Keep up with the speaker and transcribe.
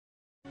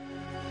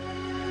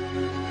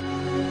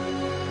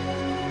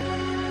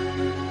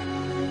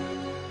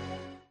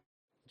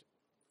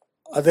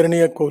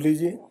आदरणीय कोहली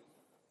जी,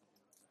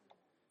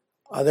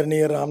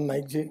 आदरणीय राम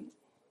नाईक जी,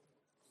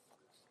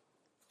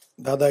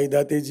 दादा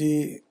इदाते जी,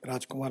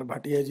 राजकुमार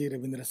भाटिया जी,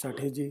 रविंद्र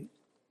साठे जी,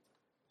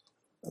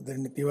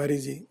 आदरणीय तिवारी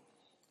जी,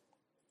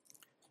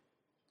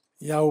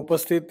 यहाँ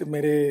उपस्थित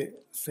मेरे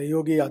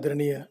सहयोगी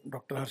आदरणीय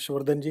डॉक्टर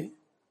हर्षवर्धन जी,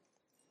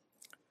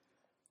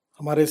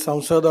 हमारे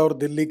सांसद और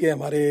दिल्ली के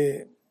हमारे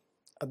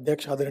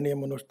अध्यक्ष आदरणीय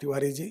मनोज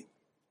तिवारी जी,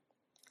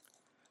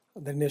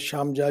 आदरणीय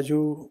श्याम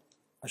जाजू,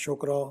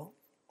 अशोक राव,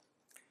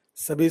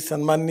 सभी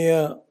सम्माननीय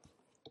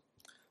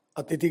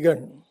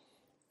अतिथिगण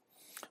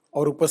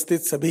और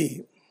उपस्थित सभी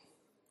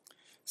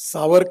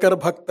सावरकर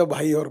भक्त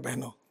भाई और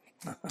बहनों,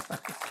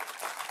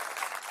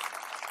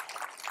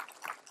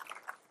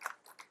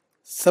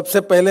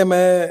 सबसे पहले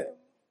मैं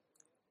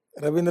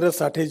रविंद्र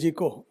साठे जी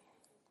को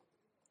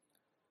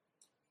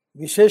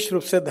विशेष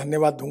रूप से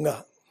धन्यवाद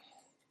दूंगा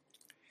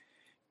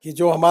कि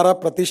जो हमारा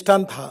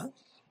प्रतिष्ठान था,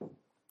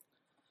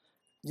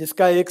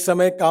 जिसका एक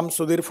समय काम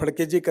सुधीर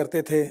फड़के जी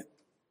करते थे,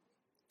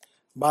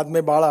 बाद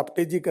में बाड़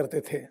आपटे जी करते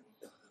थे,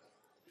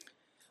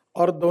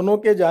 और दोनों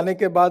के जाने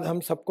के बाद हम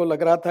सबको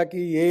लग रहा था कि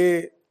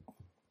ये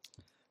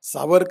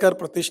सावरकर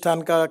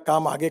प्रतिष्ठान का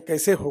काम आगे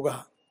कैसे होगा।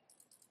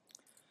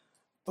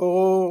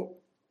 तो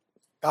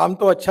काम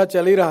तो अच्छा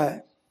चल ही रहा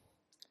है,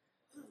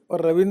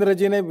 और रविंद्र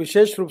जी ने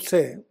विशेष रूप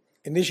से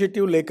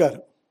इनिशिएटिव लेकर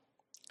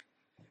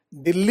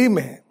दिल्ली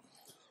में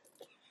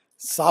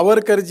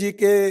सावरकर जी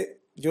के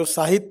जो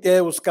साहित्य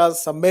है उसका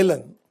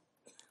सम्मेलन,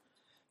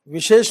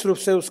 विशेष रूप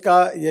से उसका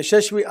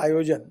यशस्वी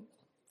आयोजन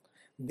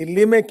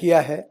दिल्ली में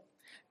किया है।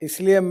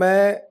 इसलिए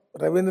मैं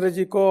रविंद्र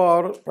जी को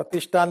और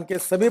प्रतिष्ठान के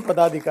सभी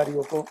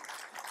पदाधिकारियों को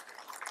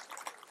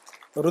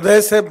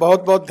हृदय से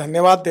बहुत बहुत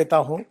धन्यवाद देता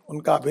हूं,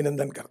 उनका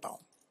अभिनंदन करता हूं।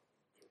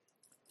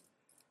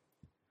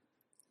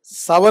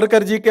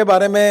 सावरकर जी के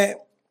बारे में,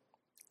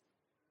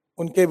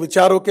 उनके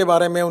विचारों के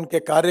बारे में, उनके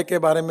कार्य के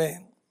बारे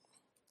में,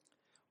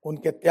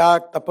 उनके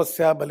त्याग,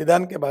 तपस्या,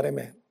 बलिदान के बारे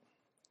में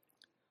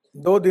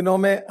 2 दिनों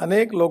में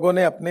अनेक लोगों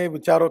ने अपने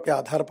विचारों के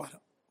आधार पर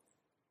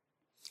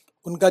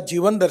उनका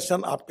जीवन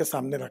दर्शन आपके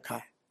सामने रखा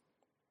है।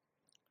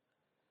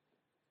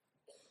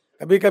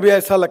 कभी कभी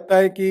ऐसा लगता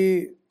है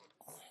कि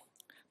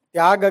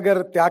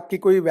त्याग की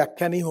कोई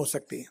व्याख्या नहीं हो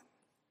सकती,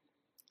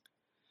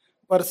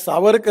 पर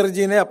सावरकर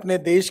जी ने अपने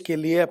देश के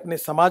लिए, अपने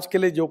समाज के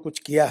लिए जो कुछ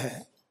किया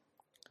है,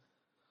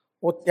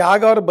 वो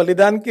त्याग और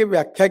बलिदान की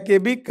व्याख्या के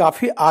भी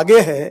काफी आगे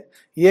है।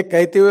 ये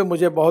कहते हुए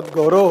मुझे बहुत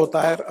गौरव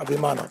होता है और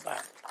अभिमान होता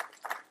है।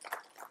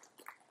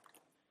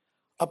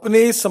 अपनी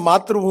इस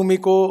मातृभूमि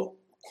को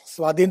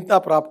स्वाधीनता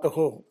प्राप्त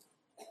हो,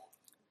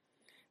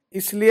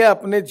 इसलिए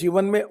अपने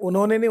जीवन में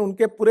उन्होंने नहीं,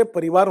 उनके पूरे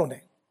परिवारों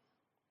ने,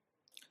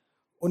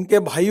 उनके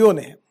भाइयों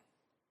ने,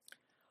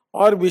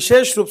 और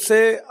विशेष रूप से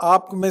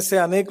आप में से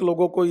अनेक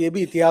लोगों को ये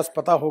भी इतिहास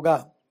पता होगा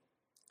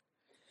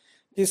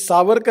कि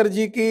सावरकर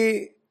जी की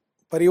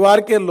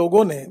परिवार के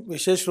लोगों ने,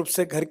 विशेष रूप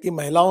से घर की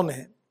महिलाओं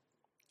ने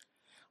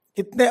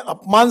कितने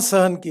अपमान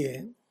सहन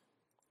किए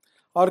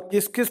और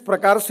किस किस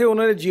प्रकार से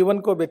उन्होंने जीवन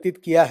को व्यतीत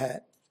किया है।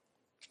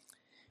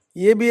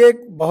 ये भी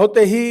एक बहुत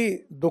ही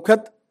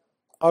दुखद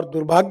और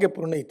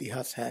दुर्भाग्यपूर्ण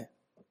इतिहास है।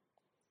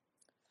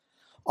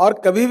 और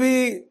कभी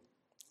भी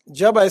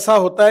जब ऐसा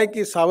होता है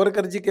कि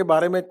सावरकर जी के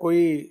बारे में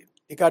कोई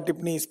टीका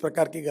टिप्पणी इस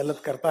प्रकार की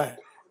गलत करता है,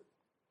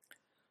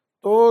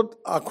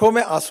 तो आंखों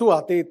में आंसू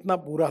आते, इतना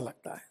बुरा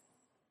लगता है।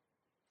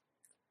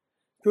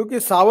 क्योंकि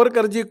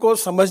सावरकर जी को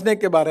समझने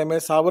के बारे में,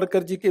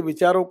 सावरकर जी के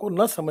विचारों को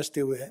न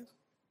समझते हुए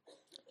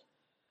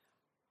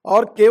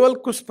और केवल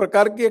कुछ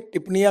प्रकार की एक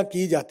टिप्पणियां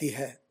की जाती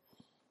है,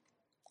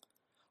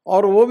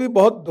 और वो भी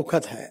बहुत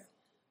दुखद है।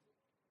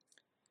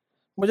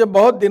 मुझे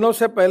बहुत दिनों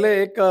से पहले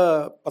एक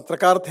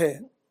पत्रकार थे,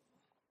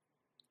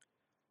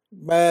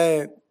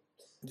 मैं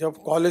जब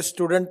कॉलेज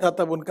स्टूडेंट था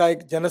तब उनका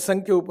एक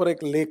जनसंघ के ऊपर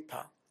एक लेख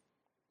था,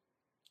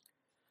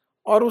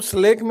 और उस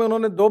लेख में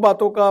उन्होंने 2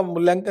 बातों का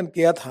मूल्यांकन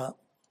किया था।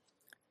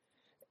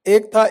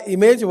 एक था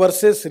इमेज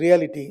वर्सेस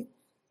रियलिटी,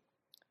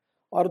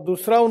 और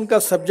दूसरा उनका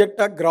सब्जेक्ट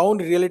था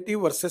ground reality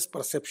versus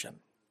perception.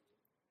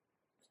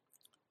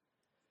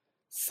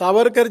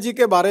 Savarkar ji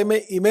के बारे में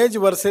इमेज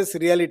वर्सेस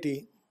रियलिटी,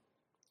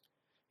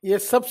 ये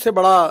सबसे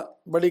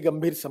बड़ी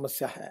गंभीर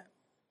समस्या है,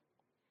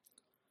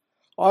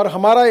 और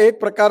हमारा एक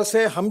प्रकार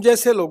से हम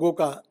जैसे लोगों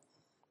का,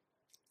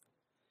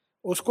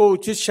 उसको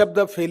उचित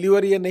शब्द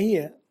फेल्यूर ये नहीं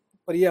है,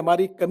 पर ये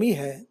हमारी कमी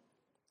है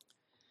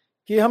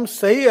कि हम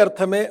सही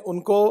अर्थ में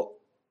उनको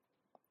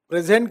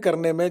प्रेजेंट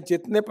करने में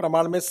जितने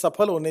प्रमाण में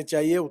सफल होने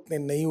चाहिए उतने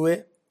नहीं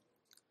हुए।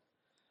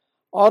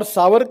 और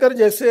सावरकर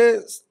जैसे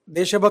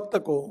देशभक्त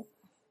को,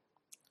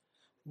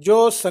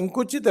 जो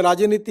संकुचित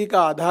राजनीति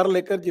का आधार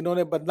लेकर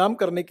जिन्होंने बदनाम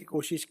करने की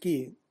कोशिश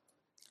की,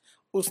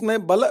 उसने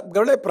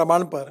बड़े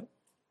प्रमाण पर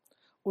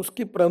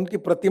उनकी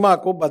प्रतिमा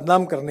को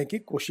बदनाम करने की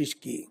कोशिश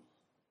की।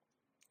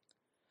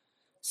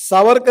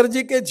 सावरकर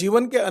जी के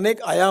जीवन के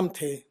अनेक आयाम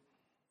थे,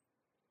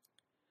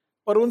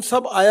 पर उन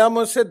सब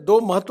आयामों से 2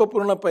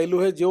 महत्वपूर्ण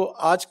पहलू है जो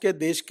आज के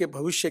देश के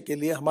भविष्य के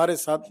लिए हमारे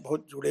साथ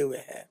बहुत जुड़े हुए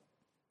हैं।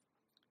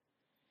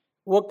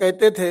 वो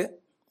कहते थे,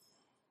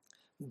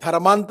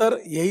 धर्मांतर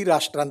यही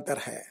राष्ट्रांतर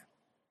है।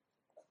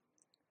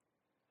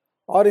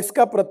 और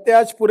इसका प्रत्यय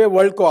आज पूरे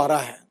वर्ल्ड को आ रहा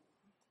है।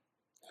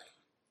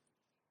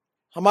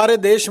 हमारे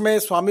देश में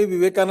स्वामी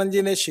विवेकानंद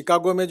जी ने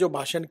शिकागो में जो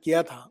भाषण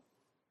किया था,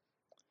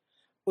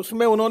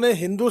 उसमें उन्होंने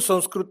हिंदू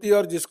संस्कृति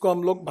और जिसको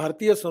हम लोग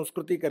भारतीय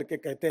संस्कृति करके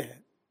कहते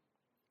हैं,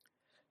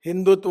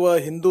 हिंदुत्व,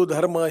 हिंदू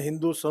धर्म,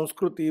 हिंदू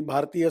संस्कृति,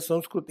 भारतीय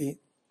संस्कृति,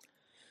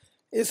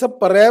 ये सब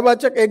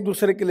पर्यायवाचक एक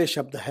दूसरे के लिए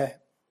शब्द है।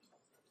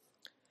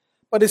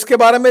 पर इसके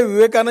बारे में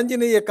विवेकानंद जी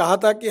ने यह कहा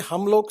था कि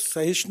हम लोग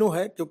सहिष्णु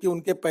हैं, क्योंकि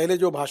उनके पहले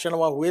जो भाषण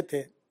वहां हुए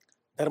थे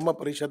धर्म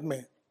परिषद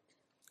में,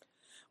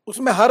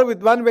 उसमें हर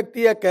विद्वान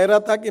व्यक्ति यह कह रहा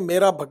था कि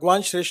मेरा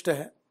भगवान श्रेष्ठ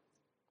है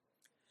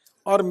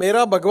और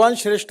मेरा भगवान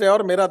श्रेष्ठ है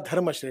और मेरा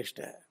धर्म श्रेष्ठ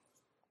है।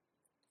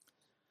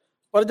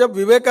 पर जब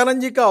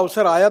विवेकानंद जी का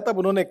अवसर आया तब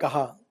उन्होंने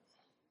कहा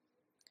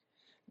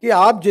कि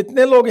आप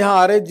जितने लोग यहां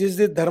आ रहे, जिस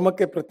जिस धर्म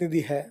के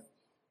प्रतिनिधि है,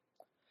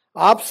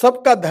 आप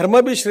सबका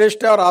धर्म भी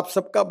श्रेष्ठ है और आप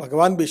सबका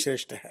भगवान भी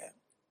श्रेष्ठ है।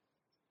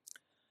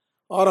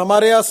 और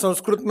हमारे यहाँ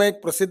संस्कृत में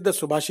एक प्रसिद्ध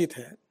सुभाषित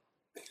है,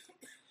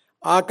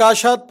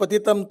 आकाशात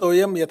पतितम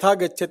तोयम यथा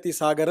गच्छति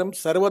सागरम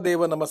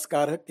सर्वदेव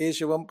नमस्कार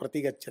केशवम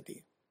प्रति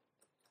गच्छति।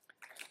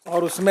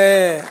 और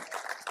उसमें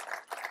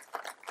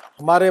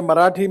हमारे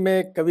मराठी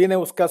में कवि ने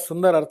उसका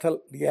सुंदर अर्थ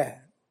दिया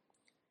है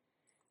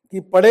कि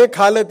पड़े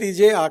खाल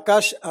तीजे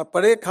आकाश,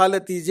 पड़े खाल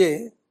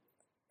तीजे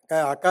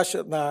आकाश,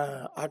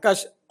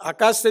 आकाश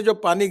आकाश से जो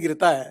पानी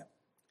गिरता है,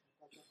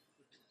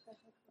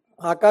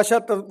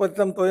 आकाशात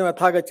पतितम तोयम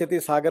यथा गच्छति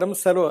सागरम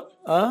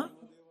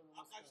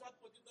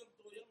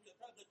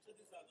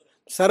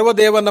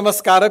सर्वदेव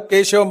नमस्कार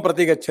केशवम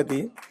प्रति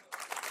गच्छति।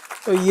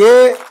 तो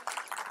ये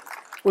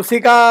उसी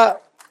का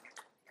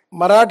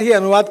मराठी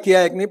अनुवाद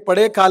किया एक ने,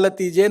 पडे काल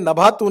तीजे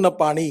नभातू न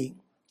पाणी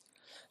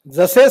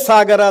जसे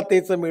सागरा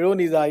तेच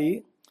मिळून जाई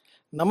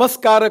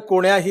नमस्कार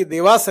कोण्याही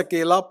देवास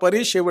केला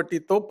परी शेवटी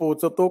तो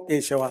पोचतो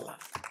केशवाला।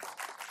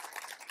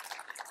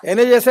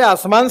 यानी जैसे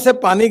आसमान से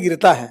पानी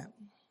गिरता है,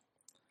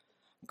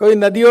 कोई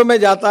नदियों में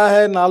जाता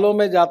है, नालों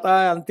में जाता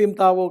है,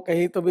 अंतिमता वो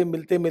कहीं तो भी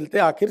मिलते मिलते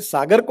आखिर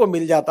सागर को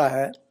मिल जाता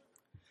है,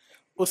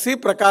 उसी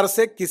प्रकार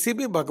से किसी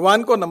भी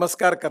भगवान को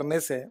नमस्कार करने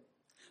से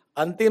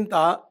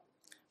अंतिमता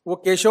वो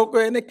केशव को,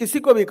 यानी किसी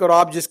को भी करो,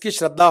 आप जिसकी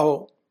श्रद्धा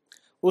हो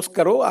उस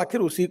करो,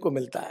 आखिर उसी को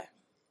मिलता है।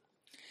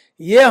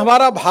 ये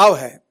हमारा भाव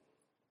है।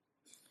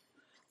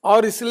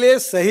 और इसलिए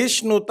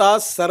सहिष्णुता,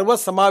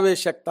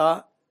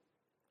 सर्वसमावेशकता,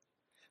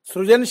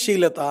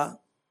 सृजनशीलता,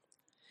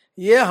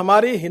 ये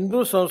हमारी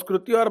हिंदू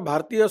संस्कृति और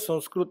भारतीय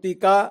संस्कृति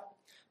का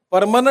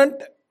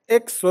परमानेंट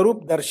एक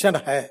स्वरूप दर्शन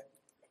है।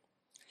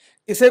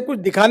 इसे कुछ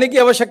दिखाने की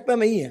आवश्यकता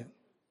नहीं है।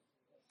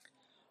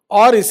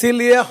 और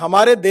इसीलिए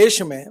हमारे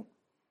देश में,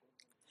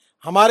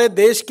 हमारे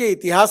देश के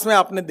इतिहास में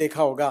आपने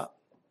देखा होगा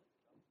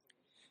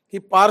कि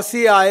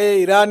पारसी आए,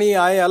 ईरानी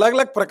आए, अलग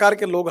अलग प्रकार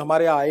के लोग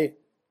हमारे आए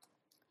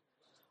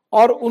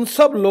और उन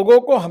सब लोगों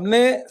को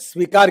हमने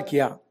स्वीकार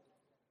किया,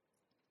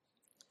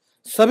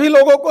 सभी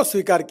लोगों को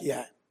स्वीकार किया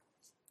है।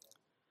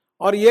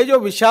 और ये जो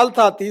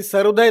विशालता थी,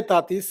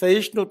 सहृदयता थी,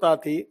 सहिष्णुता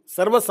थी,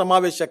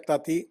 सर्वसमावेशकता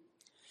थी,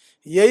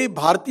 यही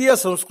भारतीय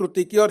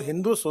संस्कृति की और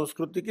हिंदू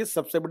संस्कृति की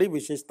सबसे बड़ी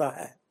विशेषता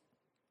है।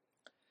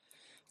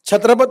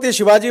 छत्रपति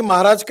शिवाजी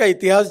महाराज का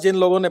इतिहास जिन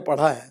लोगों ने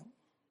पढ़ा है,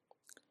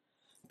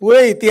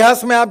 पूरे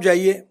इतिहास में आप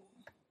जाइए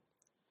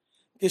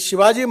कि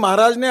शिवाजी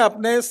महाराज ने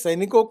अपने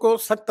सैनिकों को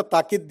सख्त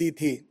ताकीद दी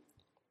थी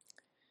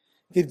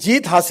कि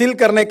जीत हासिल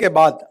करने के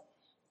बाद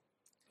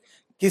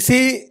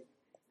किसी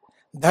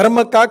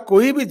धर्म का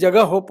कोई भी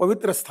जगह हो,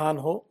 पवित्र स्थान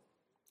हो,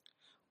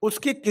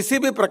 उसकी किसी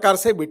भी प्रकार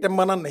से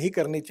विटंबना नहीं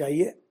करनी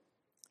चाहिए।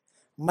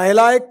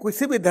 महिलाएं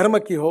किसी भी धर्म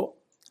की हो,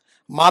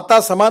 माता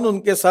समान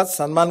उनके साथ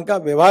सम्मान का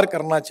व्यवहार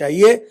करना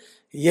चाहिए।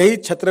 यही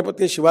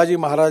छत्रपति शिवाजी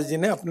महाराज जी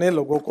ने अपने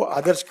लोगों को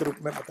आदर्श के रूप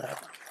में बताया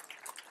था।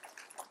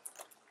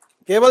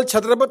 केवल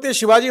छत्रपति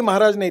शिवाजी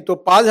महाराज नहीं तो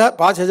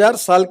 5000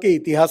 साल के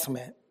इतिहास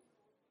में,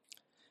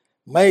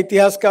 मैं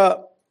इतिहास का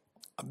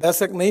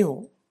अभ्यासक नहीं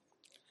हूं,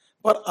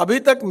 पर अभी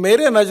तक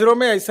मेरे नजरों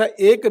में ऐसा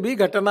एक भी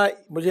घटना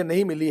मुझे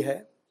नहीं मिली है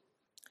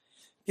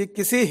कि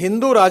किसी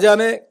हिंदू राजा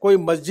ने कोई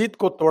मस्जिद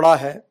को तोड़ा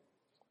है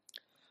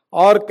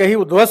और कहीं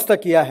उद्ध्वस्त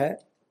किया है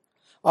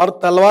और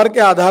तलवार के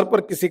आधार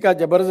पर किसी का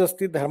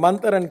जबरदस्ती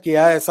धर्मांतरण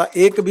किया है। ऐसा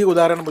एक भी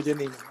उदाहरण मुझे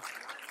नहीं मिला।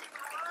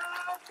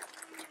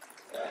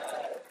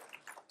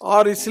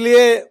 और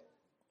इसलिए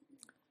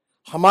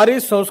हमारी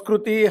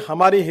संस्कृति,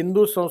 हमारी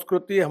हिंदू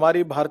संस्कृति,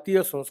 हमारी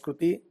भारतीय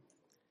संस्कृति,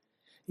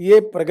 ये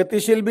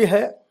प्रगतिशील भी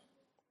है,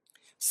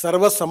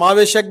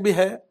 सर्वसमावेशक भी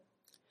है,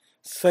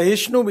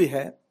 सहिष्णु भी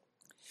है,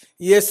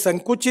 ये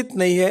संकुचित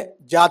नहीं है,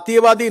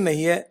 जातीयवादी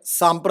नहीं है,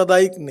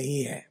 सांप्रदायिक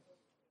नहीं है,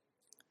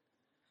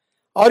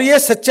 और ये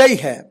सच्चाई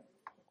है।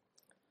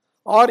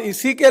 और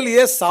इसी के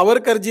लिए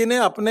सावरकर जी ने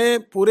अपने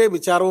पूरे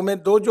विचारों में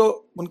दो जो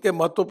उनके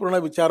महत्वपूर्ण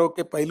विचारों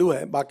के पहलू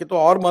है, बाकी तो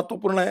और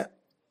महत्वपूर्ण है,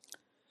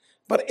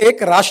 पर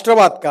एक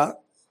राष्ट्रवाद का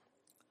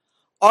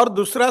और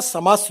दूसरा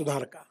समाज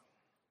सुधार का,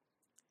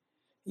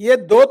 ये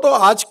दो तो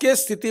आज के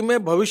स्थिति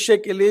में भविष्य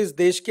के लिए, इस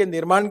देश के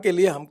निर्माण के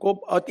लिए हमको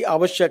अति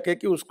आवश्यक है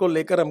कि उसको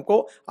लेकर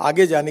हमको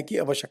आगे जाने की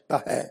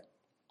आवश्यकता है।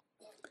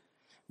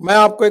 मैं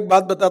आपको एक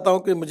बात बताता हूं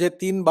कि मुझे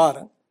 3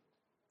 बार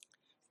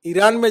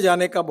ईरान में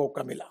जाने का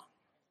मौका मिला।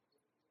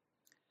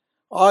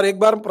 और एक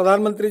बार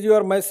प्रधानमंत्री जी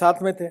और मैं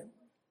साथ में थे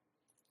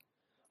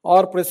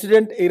और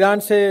प्रेसिडेंट ईरान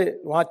से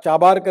वहाँ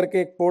चाबार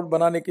करके एक पोर्ट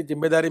बनाने की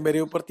जिम्मेदारी मेरे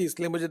ऊपर थी,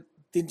 इसलिए मुझे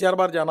 3-4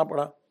 बार जाना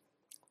पड़ा।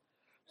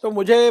 तो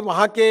मुझे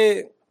वहाँ के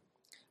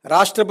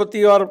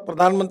राष्ट्रपति और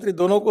प्रधानमंत्री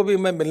दोनों को भी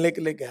मैं मिलने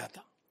के लिए गया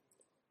था।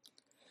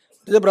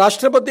 जब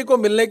राष्ट्रपति को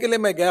मिलने के लिए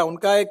मैं गया,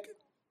 उनका एक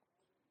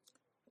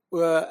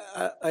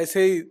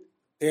ऐसे ही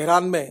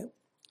तेहरान में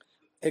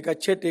एक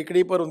अच्छे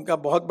टेकड़ी पर उनका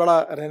बहुत बड़ा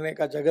रहने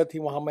का जगह थी,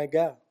 वहाँ मैं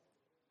गया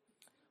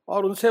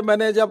और उनसे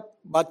मैंने जब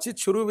बातचीत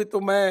शुरू हुई तो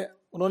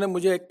उन्होंने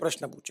मुझे एक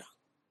प्रश्न पूछा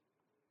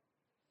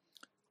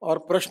और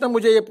प्रश्न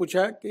मुझे ये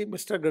पूछा कि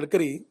मिस्टर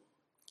गडकरी,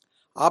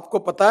 आपको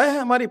पता है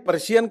हमारी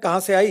पर्शियन कहाँ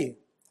से आई?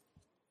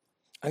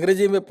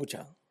 अंग्रेजी में पूछा।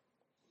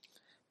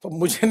 तो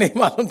मुझे नहीं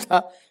मालूम था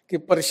कि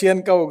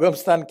पर्शियन का उगम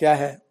स्थान क्या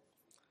है,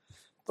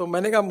 तो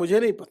मैंने कहा मुझे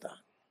नहीं पता।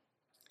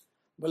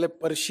 बोले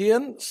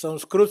पर्शियन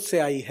संस्कृत से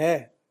आई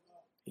है,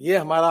 ये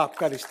हमारा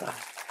आपका रिश्ता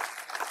है।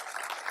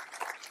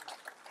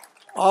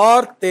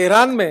 और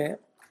तेहरान में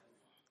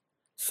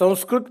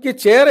संस्कृत की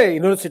चेयर है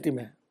यूनिवर्सिटी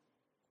में,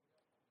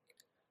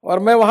 और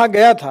मैं वहां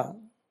गया था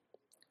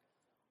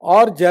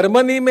और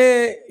जर्मनी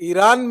में,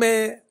 ईरान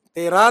में,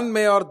 तेहरान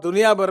में और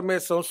दुनिया भर में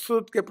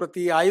संस्कृत के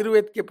प्रति,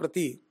 आयुर्वेद के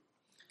प्रति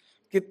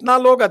कितना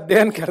लोग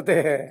अध्ययन करते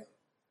हैं।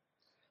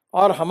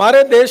 और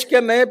हमारे देश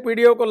के नए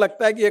पीढ़ियों को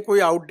लगता है कि ये कोई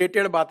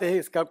आउटडेटेड बातें हैं,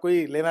 इसका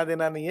कोई लेना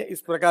देना नहीं है।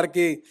 इस प्रकार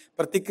की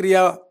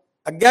प्रतिक्रिया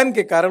अज्ञान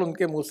के कारण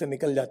उनके मुंह से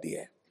निकल जाती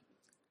है।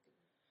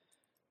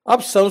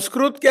 अब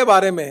संस्कृत के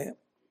बारे में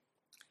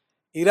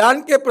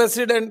ईरान के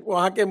प्रेसिडेंट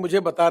वहां के मुझे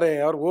बता रहे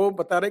हैं और वो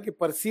बता रहे कि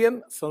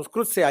पर्शियन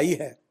संस्कृत से आई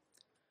है।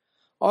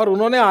 और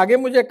उन्होंने आगे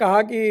मुझे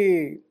कहा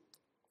कि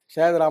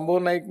शायद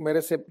रामभुवन नाइक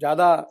मेरे से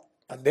ज़्यादा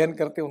अध्ययन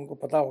करते, उनको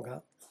पता होगा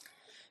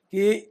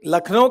कि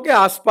लखनऊ के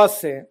आसपास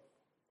से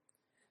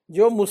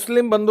जो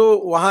मुस्लिम बंधु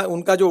वहाँ,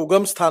 उनका जो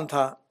उगम स्थान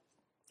था,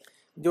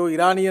 जो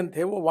ईरानियन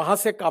थे, वो वहाँ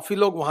से काफ़ी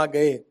लोग वहाँ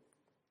गए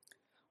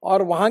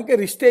और वहाँ के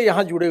रिश्ते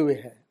यहाँ जुड़े हुए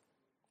हैं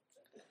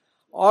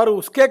और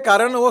उसके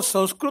कारण वो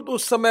संस्कृत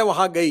उस समय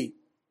वहाँ गई।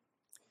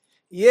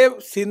 ये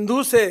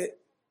सिंधु से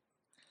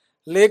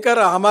लेकर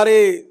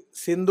हमारे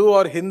सिंधु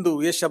और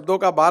हिंदू, ये शब्दों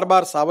का बार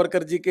बार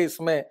सावरकर जी के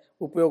इसमें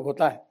उपयोग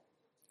होता है।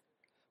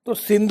 तो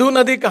सिंधु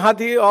नदी कहाँ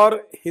थी और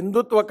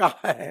हिंदुत्व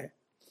कहाँ है,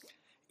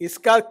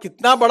 इसका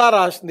कितना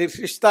बड़ा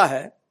रिश्ता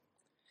है,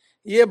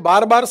 ये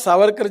बार बार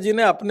सावरकर जी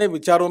ने अपने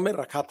विचारों में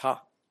रखा था।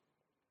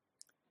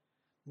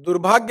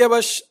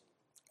 दुर्भाग्यवश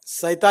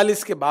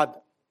 47 के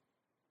बाद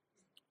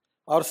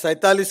और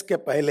 47 के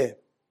पहले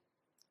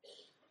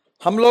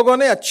हम लोगों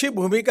ने अच्छी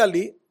भूमिका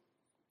ली,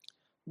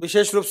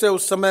 विशेष रूप से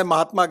उस समय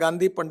महात्मा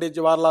गांधी, पंडित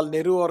जवाहरलाल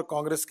नेहरू और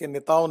कांग्रेस के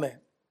नेताओं ने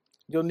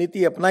जो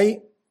नीति अपनाई।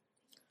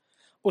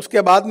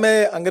 उसके बाद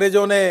में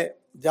अंग्रेजों ने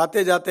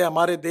जाते जाते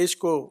हमारे देश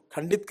को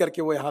खंडित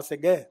करके वो यहाँ से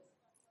गए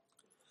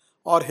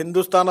और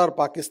हिंदुस्तान और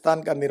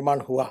पाकिस्तान का निर्माण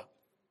हुआ।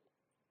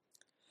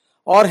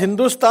 और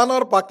हिंदुस्तान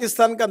और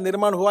पाकिस्तान का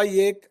निर्माण हुआ,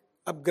 ये एक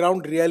अब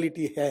ग्राउंड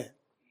रियलिटी है।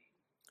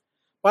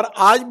 पर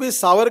आज भी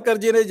सावरकर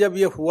जी ने जब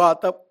ये हुआ,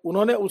 तब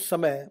उन्होंने उस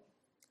समय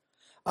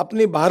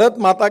अपनी भारत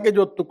माता के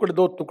जो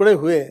दो टुकड़े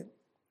हुए,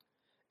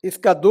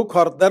 इसका दुख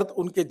और दर्द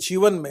उनके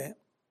जीवन में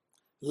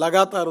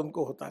लगातार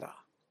उनको होता रहा।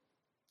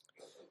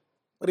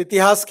 और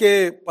इतिहास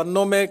के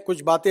पन्नों में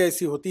कुछ बातें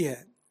ऐसी होती है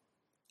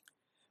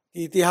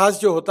कि इतिहास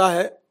जो होता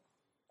है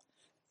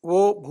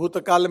वो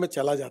भूतकाल में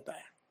चला जाता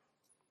है।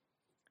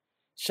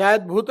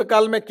 शायद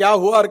भूतकाल में क्या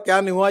हुआ और क्या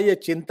नहीं हुआ, ये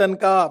चिंतन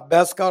का,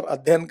 अभ्यास का और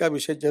अध्ययन का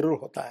विषय जरूर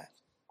होता है।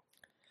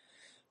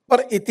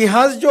 पर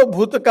इतिहास जो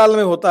भूतकाल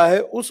में होता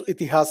है, उस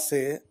इतिहास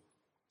से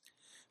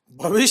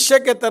भविष्य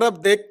के तरफ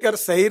देखकर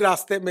सही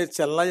रास्ते में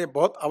चलना ये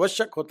बहुत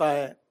आवश्यक होता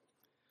है।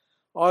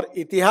 और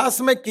इतिहास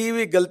में की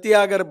हुई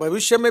गलतियां अगर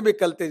भविष्य में भी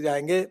करते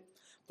जाएंगे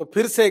तो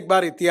फिर से एक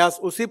बार इतिहास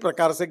उसी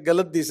प्रकार से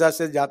गलत दिशा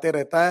से जाते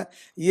रहता है।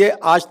 ये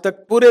आज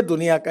तक पूरे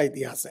दुनिया का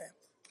इतिहास है।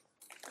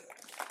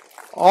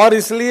 और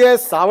इसलिए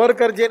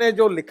सावरकर जी ने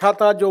जो लिखा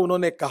था, जो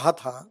उन्होंने कहा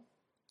था,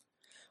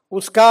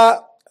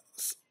 उसका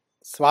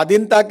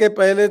स्वाधीनता के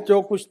पहले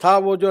जो कुछ था,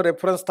 वो जो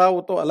रेफरेंस था,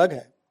 वो तो अलग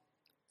है।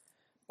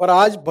 पर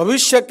आज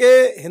भविष्य के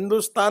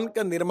हिंदुस्तान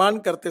का निर्माण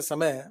करते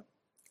समय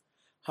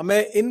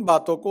हमें इन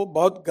बातों को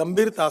बहुत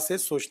गंभीरता से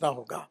सोचना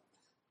होगा।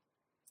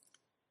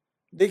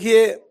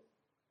 देखिए,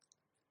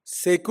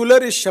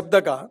 सेकुलर इस शब्द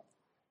का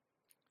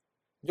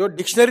जो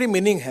डिक्शनरी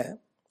मीनिंग है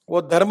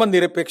वो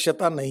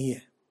धर्मनिरपेक्षता नहीं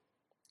है।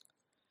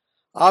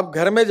 आप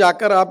घर में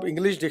जाकर आप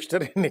इंग्लिश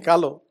डिक्शनरी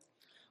निकालो,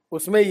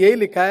 उसमें यही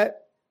लिखा है,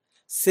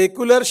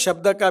 सेकुलर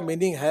शब्द का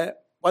मीनिंग है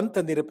पंथ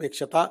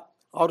निरपेक्षता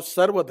और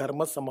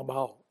सर्वधर्म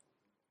समभाव।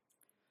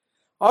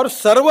 और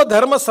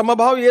सर्वधर्म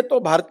समभाव ये तो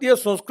भारतीय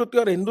संस्कृति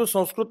और हिंदू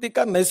संस्कृति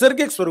का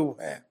नैसर्गिक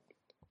स्वरूप है।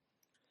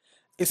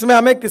 इसमें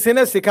हमें किसी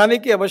ने सिखाने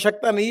की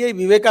आवश्यकता नहीं है,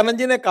 विवेकानंद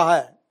जी ने कहा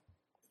है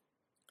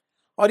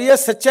और यह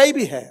सच्चाई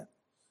भी है।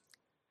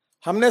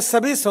 हमने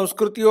सभी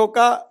संस्कृतियों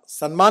का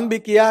सम्मान भी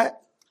किया है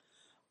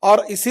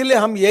और इसीलिए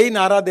हम यही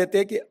नारा देते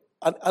हैं कि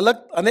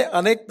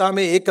अनेकता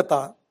में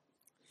एकता,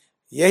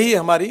 यही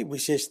हमारी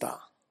विशेषता।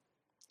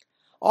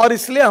 और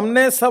इसलिए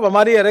हमने सब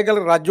हमारी अलग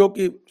अलग राज्यों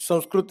की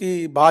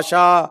संस्कृति,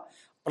 भाषा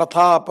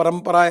प्रथा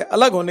परंपराएं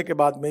अलग होने के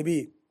बाद में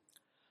भी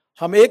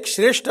हम एक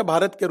श्रेष्ठ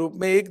भारत के रूप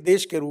में, एक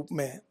देश के रूप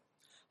में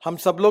हम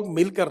सब लोग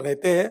मिलकर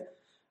रहते हैं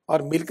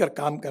और मिलकर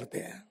काम करते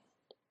हैं।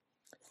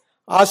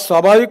 आज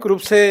स्वाभाविक रूप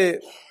से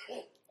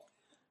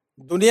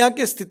दुनिया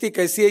की स्थिति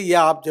कैसी है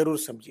यह आप जरूर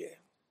समझिए।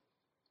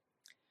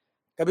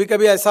 कभी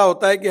कभी ऐसा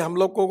होता है कि हम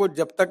लोगों को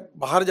जब तक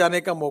बाहर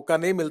जाने का मौका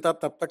नहीं मिलता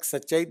तब तक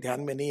सच्चाई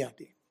ध्यान में नहीं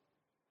आती।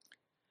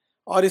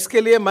 और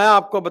इसके लिए मैं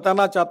आपको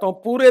बताना चाहता हूं,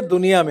 पूरे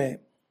दुनिया में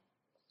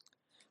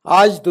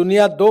आज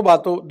दुनिया दो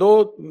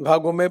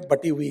विभागों में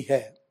बटी हुई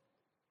है।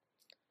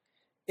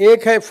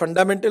 एक है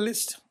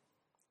फंडामेंटलिस्ट,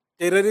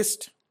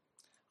 टेररिस्ट,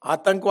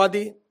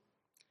 आतंकवादी,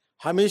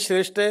 हम ही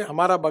श्रेष्ठ है,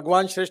 हमारा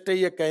भगवान श्रेष्ठ है,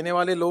 ये कहने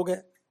वाले लोग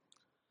हैं।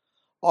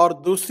 और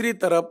दूसरी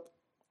तरफ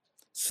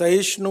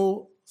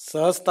सहिष्णु,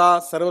 सहजता,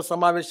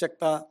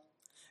 सर्वसमावेशकता,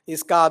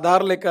 इसका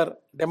आधार लेकर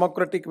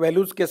डेमोक्रेटिक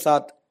वैल्यूज के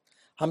साथ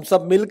हम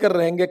सब मिलकर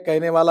रहेंगे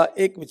कहने वाला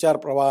एक विचार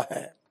प्रवाह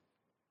है।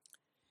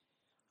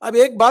 अब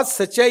एक बात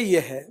सच्चाई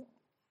यह है,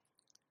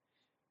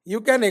 you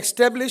can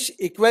establish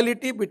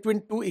equality between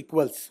two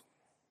equals,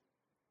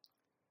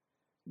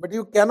 but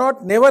you cannot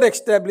never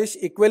establish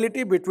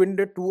equality between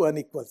the two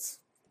unequals.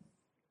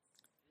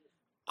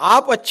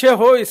 आप अच्छे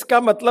हो इसका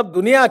मतलब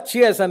दुनिया अच्छी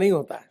है ऐसा नहीं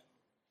होता है।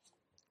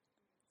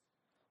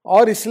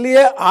 और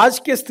इसलिए आज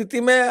की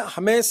स्थिति में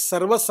हमें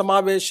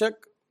सर्वसमावेशक,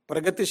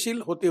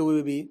 प्रगतिशील होते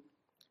हुए भी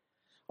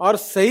और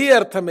सही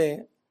अर्थ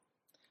में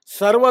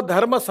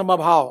सर्वधर्म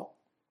समभाव,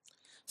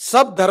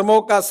 सब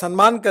धर्मों का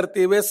सम्मान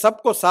करते हुए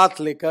सबको साथ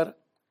लेकर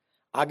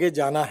आगे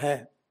जाना है।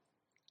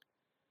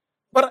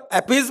 पर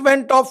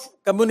अपीजमेंट ऑफ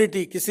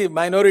कम्युनिटी, किसी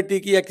माइनॉरिटी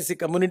की या किसी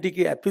कम्युनिटी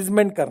की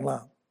अपीजमेंट करना,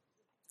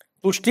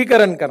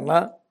 तुष्टीकरण करना,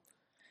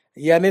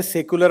 यानी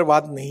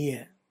सेकुलरवाद नहीं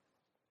है।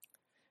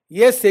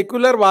 यह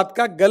सेकुलरवाद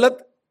का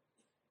गलत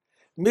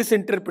मिस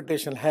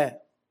इंटरप्रिटेशन है।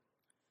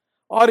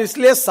 और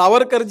इसलिए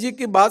सावरकर जी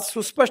की बात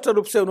सुस्पष्ट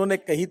रूप से उन्होंने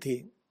कही थी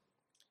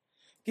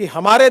कि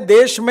हमारे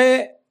देश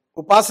में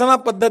उपासना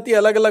पद्धति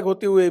अलग अलग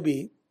होते हुए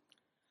भी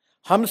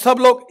हम सब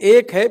लोग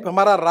एक है,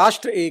 हमारा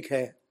राष्ट्र एक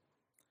है।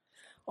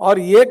 और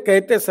ये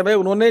कहते समय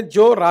उन्होंने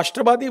जो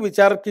राष्ट्रवादी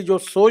विचार की जो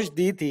सोच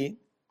दी थी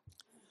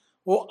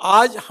वो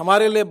आज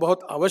हमारे लिए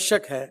बहुत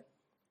आवश्यक है।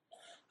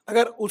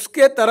 अगर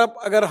उसके तरफ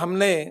अगर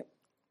हमने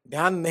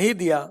ध्यान नहीं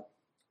दिया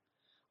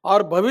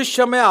और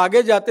भविष्य में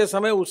आगे जाते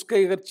समय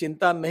उसकी अगर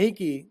चिंता नहीं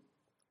की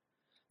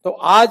तो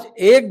आज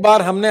एक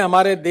बार हमने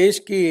हमारे देश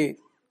की,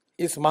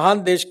 इस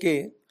महान देश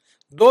के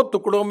दो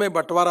टुकड़ों में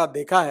बंटवारा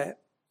देखा है।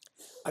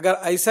 अगर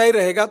ऐसा ही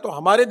रहेगा तो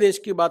हमारे देश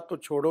की बात तो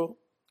छोड़ो,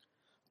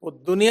 वो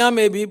दुनिया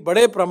में भी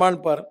बड़े प्रमाण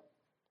पर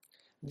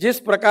जिस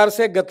प्रकार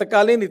से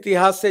गतकालीन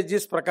इतिहास से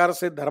जिस प्रकार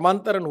से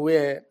धर्मांतरण हुए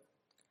हैं,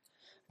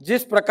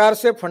 जिस प्रकार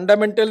से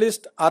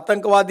फंडामेंटलिस्ट,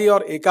 आतंकवादी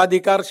और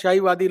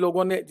एकाधिकारशाहीवादी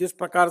लोगों ने जिस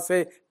प्रकार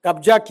से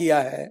कब्जा किया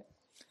है,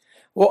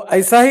 वो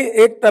ऐसा ही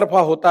एक तरफा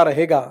होता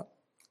रहेगा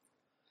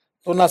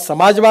तो ना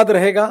समाजवाद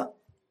रहेगा,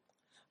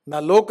 ना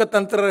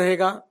लोकतंत्र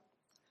रहेगा,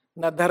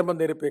 ना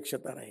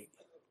धर्मनिरपेक्षता रहेगी।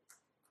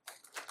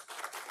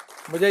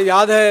 मुझे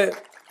याद है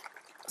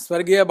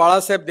स्वर्गीय बाला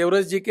साहेब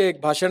देवरस जी के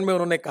एक भाषण में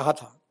उन्होंने कहा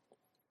था,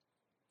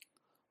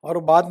 और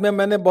बाद में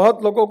मैंने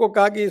बहुत लोगों को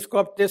कहा कि इसको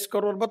आप टेस्ट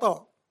करो और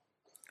बताओ।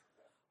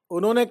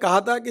 उन्होंने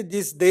कहा था कि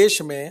जिस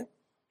देश में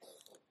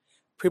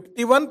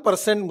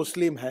 51%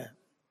 मुस्लिम है,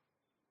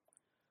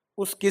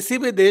 उस किसी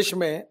भी देश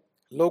में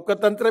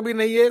लोकतंत्र भी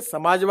नहीं है,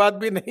 समाजवाद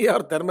भी नहीं है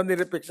और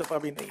धर्मनिरपेक्षता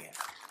भी नहीं है।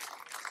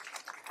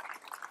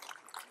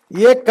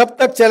 ये कब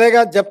तक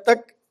चलेगा? जब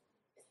तक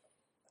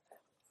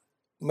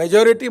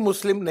मेजॉरिटी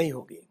मुस्लिम नहीं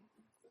होगी।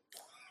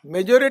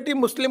 मेजॉरिटी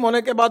मुस्लिम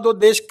होने के बाद वो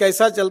देश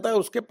कैसा चलता है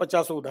उसके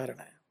 50 उदाहरण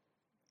है।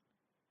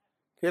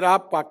 फिर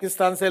आप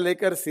पाकिस्तान से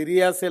लेकर,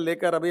 सीरिया से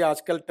लेकर, अभी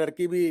आजकल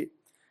टर्की भी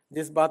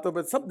जिस बातों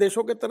पे, सब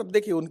देशों की तरफ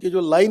देखिए उनकी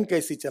जो लाइन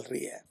कैसी चल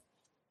रही है।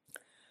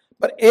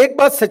 पर एक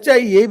बात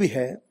सच्चाई ये भी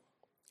है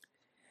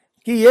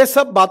कि ये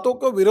सब बातों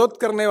को विरोध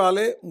करने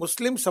वाले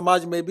मुस्लिम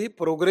समाज में भी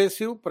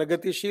प्रोग्रेसिव,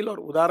 प्रगतिशील और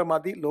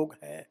उदारवादी लोग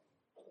हैं।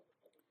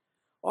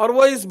 और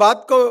वो इस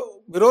बात को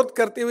विरोध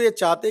करते हुए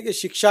चाहते कि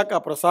शिक्षा का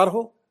प्रसार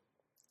हो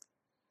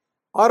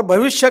और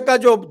भविष्य का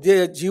जो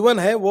जीवन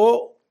है वो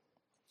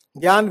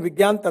ज्ञान,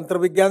 विज्ञान, तंत्र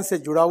विज्ञान से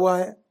जुड़ा हुआ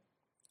है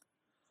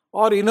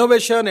और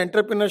innovation,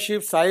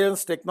 entrepreneurship,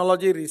 science,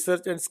 technology,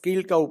 research and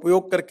skill का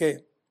उपयोग करके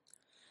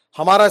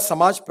हमारा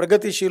समाज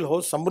प्रगतिशील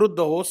हो, समृद्ध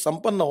हो,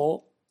 संपन्न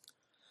हो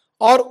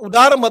और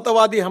उदार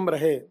मतवादी हम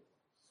रहे,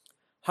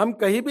 हम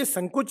कहीं भी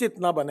संकुचित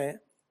ना बने,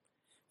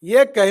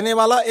 ये कहने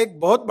वाला एक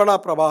बहुत बड़ा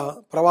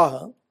प्रवाह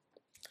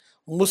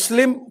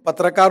मुस्लिम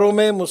पत्रकारों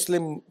में,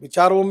 मुस्लिम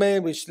विचारों में,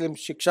 मुस्लिम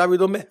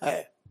शिक्षाविदों में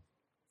है।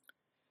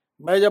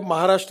 मैं जब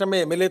महाराष्ट्र में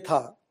एमएलए था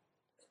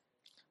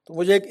तो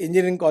मुझे एक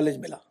इंजीनियरिंग कॉलेज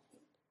मिला।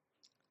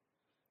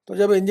 तो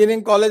जब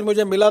इंजीनियरिंग कॉलेज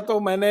मुझे मिला तो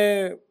मैंने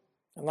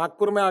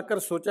नागपुर में आकर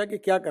सोचा कि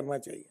क्या करना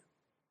चाहिए।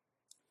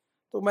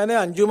 तो मैंने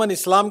अंजुमन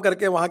इस्लाम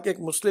करके वहाँ के एक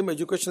मुस्लिम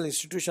एजुकेशनल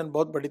इंस्टीट्यूशन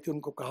बहुत बड़ी थी,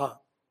 उनको कहा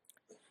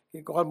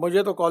कि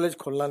मुझे तो कॉलेज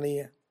खोलना नहीं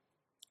है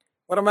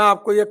पर मैं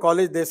आपको ये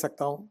कॉलेज दे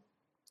सकता हूँ,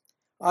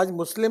 आज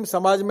मुस्लिम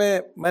समाज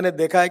में मैंने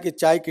देखा है कि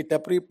चाय की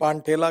टपरी, पान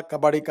ठेला,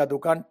 कबाड़ी का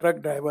दुकान, ट्रक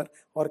ड्राइवर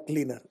और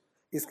क्लीनर,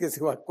 इसके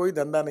सिवा कोई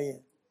धंधा नहीं है।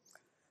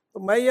 तो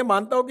मैं ये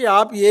मानता हूँ कि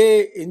आप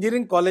ये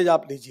इंजीनियरिंग कॉलेज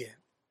आप लीजिए,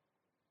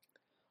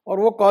 और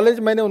वो कॉलेज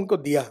मैंने उनको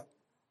दिया,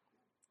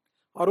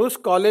 और उस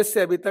कॉलेज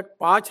से अभी तक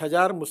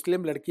 5,000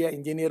 मुस्लिम लड़कियां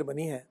इंजीनियर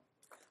बनी हैं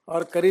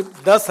और करीब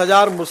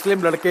 10,000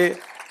 मुस्लिम लड़के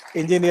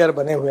इंजीनियर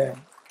बने हुए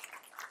हैं।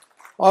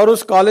 और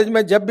उस कॉलेज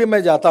में जब भी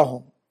मैं जाता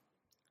हूँ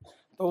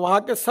तो वहाँ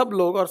के सब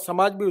लोग और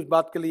समाज भी उस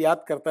बात के लिए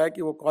याद करता है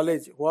कि वो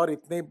कॉलेज हुआ और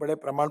इतने बड़े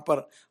प्रमाण पर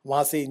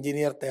वहाँ से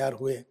इंजीनियर तैयार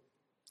हुए।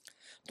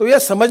 तो ये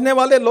समझने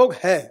वाले लोग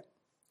हैं,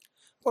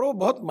 पर वो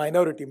बहुत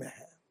माइनॉरिटी में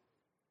है।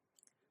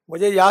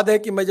 मुझे याद है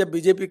कि मैं जब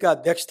बीजेपी का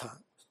अध्यक्ष था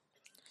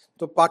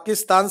तो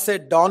पाकिस्तान से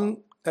डॉन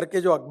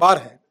करके जो अखबार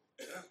है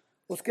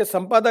उसके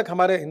संपादक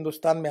हमारे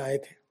हिंदुस्तान में आए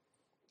थे,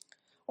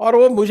 और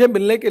वो मुझे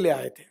मिलने के लिए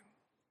आए थे,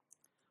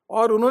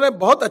 और उन्होंने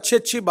बहुत अच्छी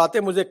अच्छी बातें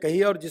मुझे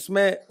कही, और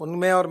जिसमें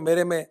उनमें और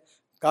मेरे में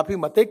काफी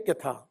मतैक्य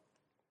था।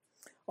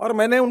 और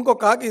मैंने उनको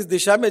कहा कि इस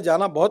दिशा में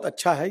जाना बहुत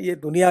अच्छा है, ये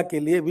दुनिया के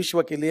लिए,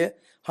 विश्व के लिए,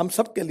 हम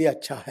सब के लिए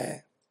अच्छा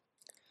है।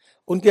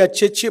 उनकी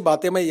अच्छी अच्छी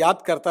बातें मैं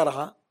याद करता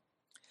रहा,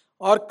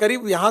 और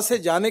करीब यहाँ से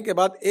जाने के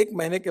बाद 1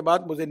 महीने के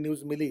बाद मुझे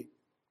न्यूज़ मिली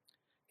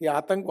कि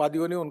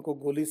आतंकवादियों ने उनको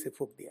गोली से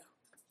फूंक दिया,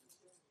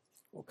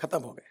 वो खत्म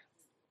हो गए।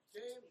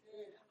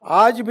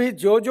 आज भी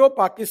जो जो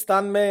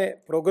पाकिस्तान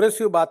में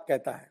प्रोग्रेसिव बात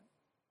कहता है,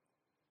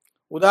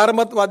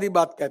 उदारमतवादी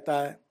बात कहता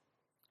है,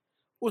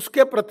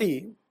 उसके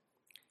प्रति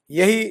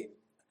यही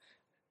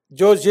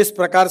जो जिस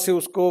प्रकार से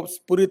उसको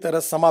पूरी तरह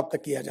समाप्त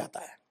किया जाता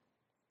है।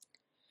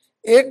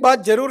 एक बात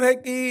जरूर है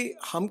कि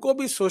हमको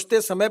भी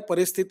सोचते समय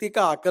परिस्थिति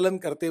का आकलन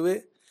करते हुए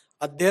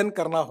अध्ययन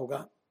करना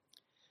होगा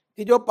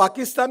कि जो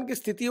पाकिस्तान की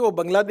स्थिति वो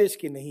बांग्लादेश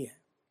की नहीं है।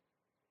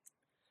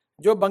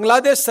 जो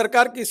बांग्लादेश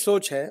सरकार की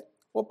सोच है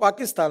वो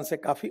पाकिस्तान से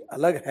काफी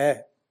अलग है।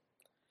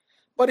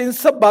 पर इन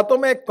सब बातों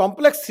में एक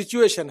कॉम्प्लेक्स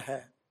सिचुएशन है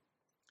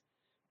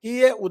कि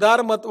ये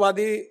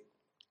उदारमतवादी,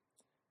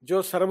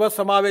 जो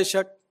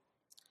सर्वसमावेशक,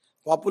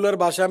 पॉपुलर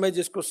भाषा में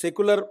जिसको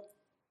सेकुलर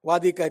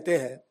वादी कहते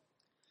हैं,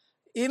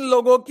 इन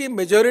लोगों की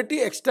मेजॉरिटी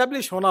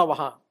एस्टेब्लिश होना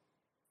वहां,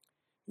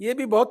 ये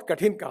भी बहुत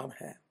कठिन काम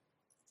है।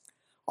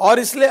 और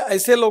इसलिए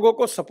ऐसे लोगों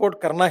को सपोर्ट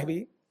करना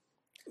भी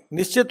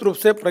निश्चित रूप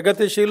से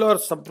प्रगतिशील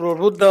और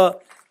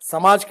प्रबुद्ध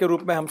समाज के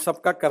रूप में हम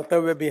सबका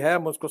कर्तव्य भी है,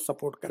 हम उसको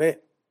सपोर्ट करें।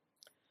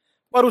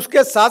 पर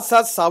उसके साथ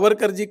साथ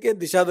सावरकर जी के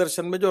दिशा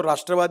दर्शन में जो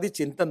राष्ट्रवादी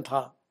चिंतन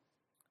था,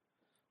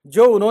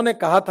 जो उन्होंने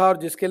कहा था, और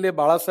जिसके लिए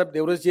बाला साहब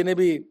देवरस जी ने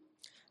भी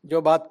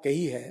जो बात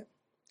कही है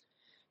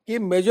कि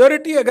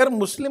मेजॉरिटी अगर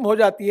मुस्लिम हो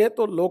जाती है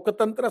तो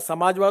लोकतंत्र,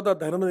 समाजवाद और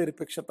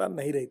धर्मनिरपेक्षता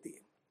नहीं रहती है।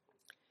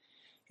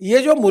 ये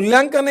जो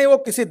मूल्यांकन है वो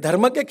किसी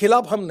धर्म के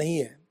खिलाफ हम नहीं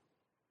है,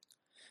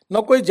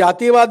 न कोई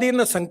जातिवादी,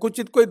 न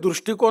संकुचित कोई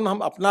दृष्टिकोण हम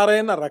अपना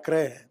रहे न रख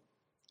रहे हैं।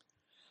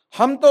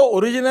 हम तो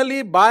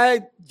ओरिजिनली बाय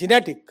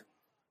जेनेटिक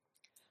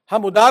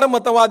हम उदार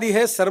मतवादी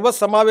है,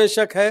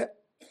 सर्वसमावेशक है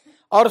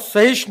और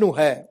सहिष्णु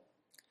है।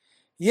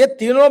 ये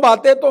तीनों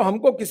बातें तो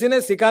हमको किसी ने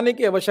सिखाने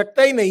की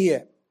आवश्यकता ही नहीं है,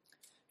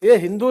 ये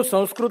हिंदू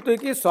संस्कृति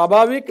की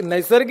स्वाभाविक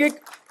नैसर्गिक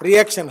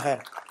रिएक्शन है,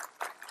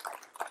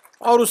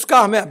 और उसका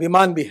हमें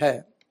अभिमान भी है।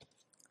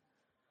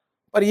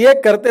 पर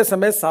यह करते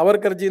समय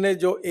सावरकर जी ने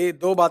जो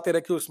 2 बातें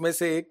रखी, उसमें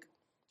से एक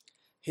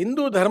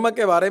हिंदू धर्म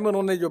के बारे में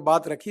उन्होंने जो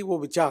बात रखी, वो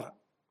विचार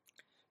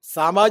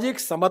सामाजिक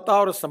समता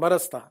और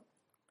समरसता,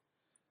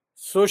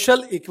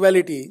 सोशल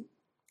इक्वालिटी,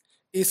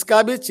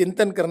 इसका भी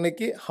चिंतन करने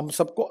की हम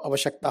सबको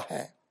आवश्यकता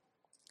है।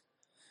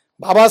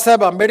 बाबा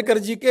साहेब अम्बेडकर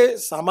जी के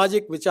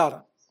सामाजिक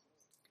विचार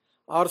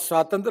और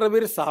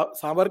स्वतंत्रवीर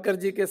सावरकर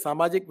जी के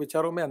सामाजिक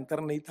विचारों में अंतर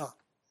नहीं था।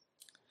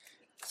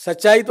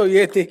 सच्चाई तो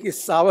यह थी कि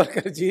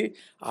सावरकर जी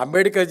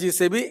अम्बेडकर जी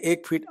से भी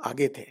 1 फीट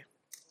आगे थे,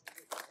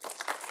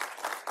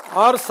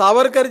 और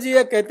सावरकर जी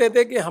ये कहते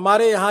थे कि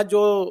हमारे यहाँ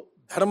जो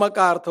धर्म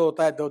का अर्थ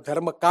होता है, जो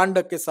धर्म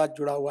कांड के साथ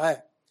जुड़ा हुआ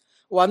है,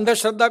 वो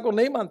अंधश्रद्धा को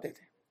नहीं मानते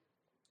थे,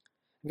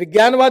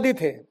 विज्ञानवादी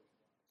थे।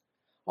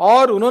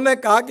 और उन्होंने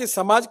कहा कि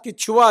समाज की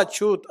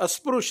छुआछूत,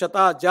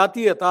 अस्पृश्यता,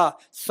 जातीयता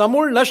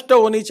समूल नष्ट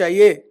होनी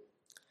चाहिए,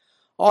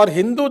 और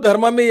हिंदू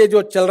धर्म में ये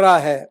जो चल रहा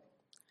है,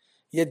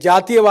 ये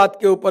जातीयवाद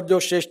के ऊपर जो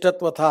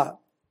श्रेष्ठत्व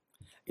था,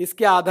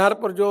 इसके आधार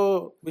पर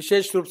जो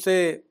विशेष रूप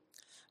से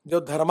जो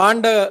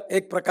धर्मांड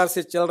एक प्रकार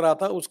से चल रहा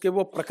था, उसके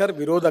वो प्रखर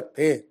विरोधक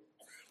थे,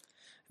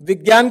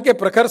 विज्ञान के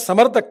प्रखर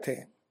समर्थक थे।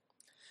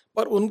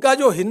 पर उनका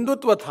जो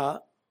हिंदुत्व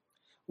था,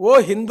 वो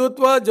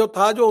हिंदुत्व जो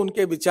था, जो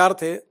उनके विचार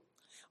थे,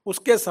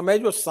 उसके समय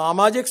जो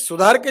सामाजिक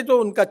सुधार के जो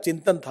उनका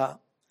चिंतन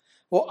था,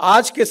 वो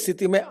आज के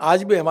स्थिति में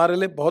आज भी हमारे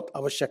लिए बहुत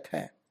आवश्यक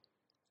है।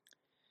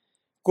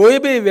 कोई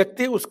भी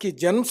व्यक्ति उसकी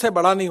जन्म से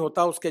बड़ा नहीं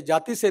होता, उसके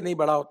जाति से नहीं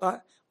बड़ा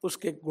होता,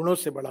 उसके गुणों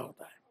से बड़ा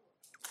होता है।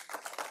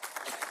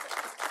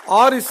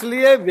 और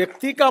इसलिए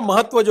व्यक्ति का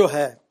महत्व जो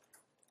है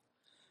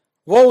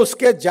वो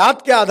उसके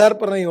जात के आधार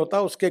पर नहीं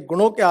होता, उसके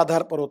गुणों के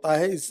आधार पर होता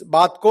है। इस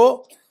बात को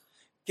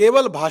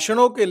केवल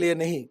भाषणों के लिए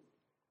नहीं,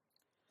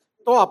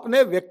 तो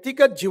अपने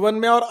व्यक्तिगत जीवन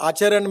में और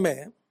आचरण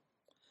में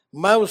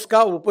मैं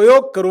उसका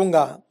उपयोग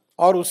करूंगा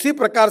और उसी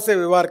प्रकार से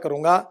व्यवहार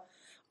करूंगा।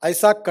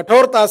 ऐसा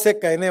कठोरता से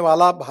कहने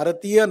वाला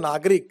भारतीय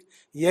नागरिक,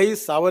 यही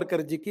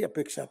सावरकर जी की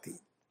अपेक्षा थी।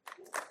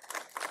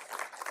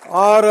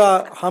 और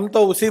हम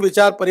तो उसी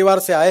विचार परिवार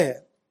से आए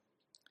हैं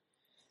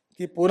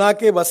कि पूना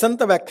के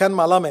वसंत व्याख्यान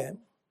माला में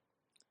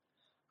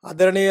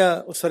आदरणीय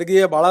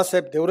स्वर्गीय बाला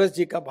साहेब देवरस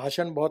जी का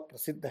भाषण बहुत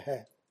प्रसिद्ध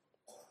है।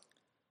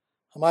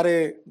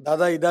 हमारे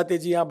दादा इदाते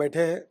जी यहाँ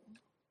बैठे हैं,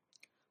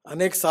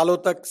 अनेक सालों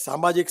तक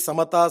सामाजिक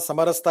समता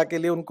समरसता के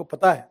लिए उनको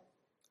पता है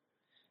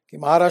कि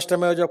महाराष्ट्र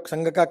में जब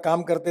संघ का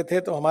काम करते थे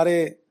तो हमारे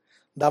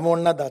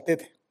दामोअण्णा दाते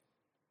थे,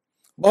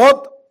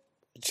 बहुत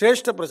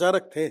श्रेष्ठ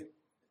प्रचारक थे।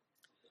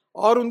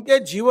 और उनके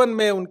जीवन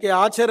में, उनके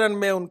आचरण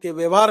में, उनके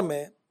व्यवहार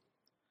में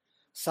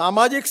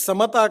सामाजिक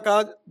समता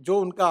का जो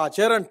उनका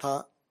आचरण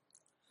था,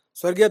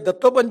 स्वर्गीय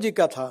दत्तोपंत जी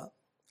का था,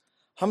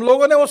 हम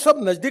लोगों ने वो सब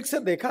नजदीक से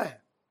देखा है।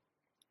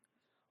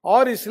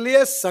 और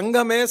इसलिए संघ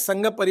में,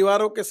 संघ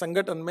परिवारों के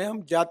संगठन में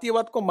हम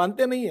जातिवाद को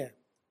मानते नहीं है।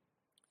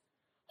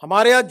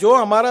 हमारे यहाँ जो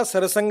हमारा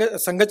सरसंघ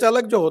संघ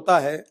चालक जो होता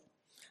है,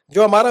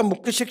 जो हमारा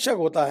मुख्य शिक्षक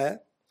होता है,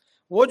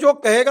 वो जो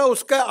कहेगा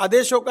उसका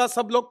आदेशों का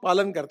सब लोग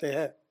पालन करते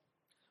हैं।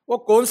 वो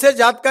कौन से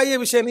जात का ये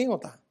विषय नहीं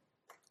होता।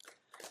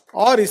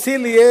 और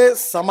इसीलिए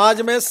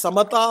समाज में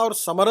समता और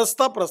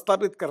समरसता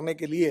प्रस्थापित करने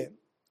के लिए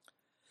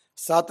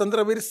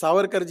स्वतंत्र वीर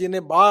सावरकर जी ने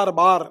बार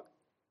बार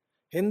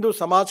हिंदू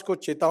समाज को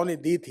चेतावनी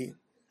दी थी।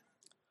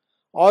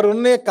 और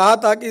उन्होंने कहा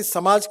था कि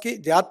समाज की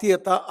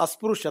जातीयता,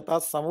 अस्पृश्यता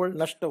समूल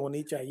नष्ट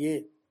होनी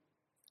चाहिए।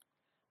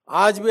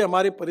 आज भी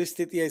हमारी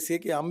परिस्थिति ऐसी है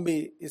कि हम भी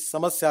इस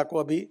समस्या को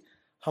अभी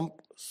हम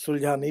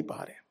सुलझा नहीं पा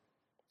रहे।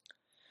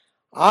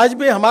 आज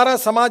भी हमारा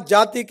समाज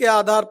जाति के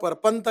आधार पर,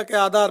 पंथ के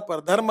आधार पर,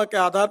 धर्म के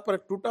आधार पर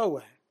टूटा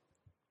हुआ है।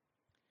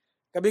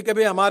 कभी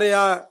कभी हमारे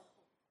यहाँ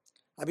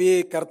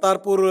अभी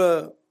करतारपुर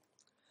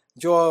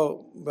जो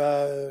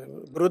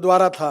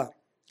गुरुद्वारा था,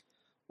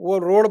 वो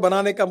रोड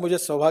बनाने का मुझे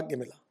सौभाग्य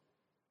मिला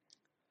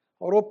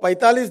और वो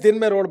 45 दिन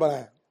में रोड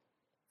बनाया।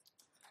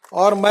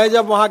 और मैं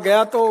जब वहाँ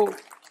गया तो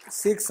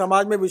सिख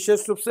समाज में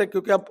विशेष रूप से,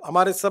 क्योंकि अब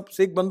हमारे सब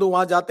सिख बंधु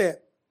वहाँ जाते हैं,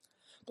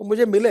 तो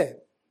मुझे मिले।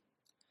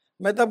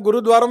 मैं तब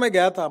गुरुद्वारों में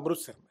गया था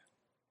अमृतसर में,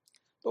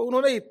 तो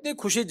उन्होंने इतनी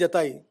खुशी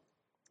जताई,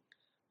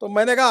 तो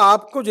मैंने कहा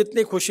आपको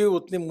जितनी खुशी हुई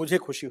उतनी मुझे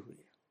खुशी हुई।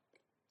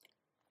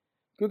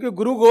 क्योंकि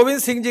गुरु गोविंद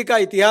सिंह जी का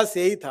इतिहास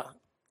यही था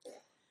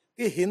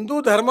कि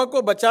हिंदू धर्म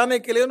को बचाने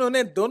के लिए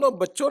उन्होंने, दोनों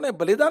बच्चों ने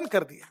बलिदान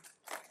कर दिया।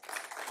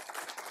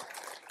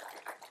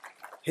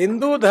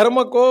 हिंदू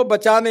धर्म को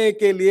बचाने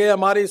के लिए,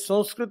 हमारी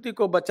संस्कृति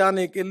को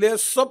बचाने के लिए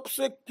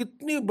सबसे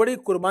कितनी बड़ी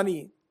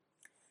कुर्बानी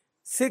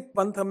सिख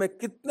पंथ में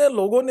कितने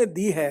लोगों ने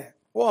दी है,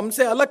 वो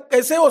हमसे अलग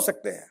कैसे हो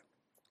सकते हैं।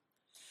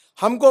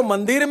 हमको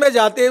मंदिर में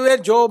जाते हुए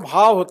जो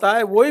भाव होता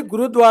है वही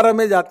गुरुद्वारा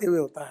में जाते हुए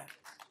होता है।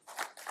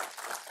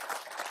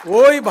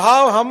 वही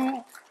भाव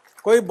हम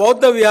कोई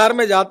बौद्ध विहार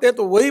में जाते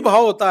तो वही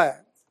भाव होता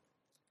है।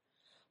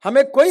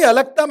 हमें कोई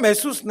अलगता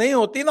महसूस नहीं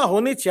होती, ना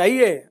होनी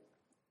चाहिए।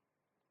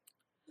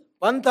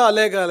 पंथ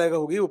अलग अलग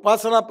होगी,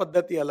 उपासना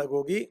पद्धति अलग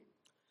होगी,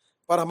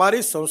 पर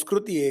हमारी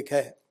संस्कृति एक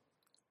है।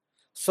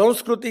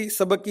 संस्कृति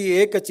सबकी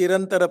एक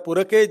चिरंतर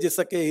पुरखे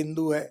जिसके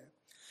हिंदू है,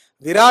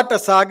 विराट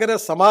सागर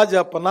समाज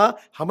अपना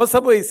हम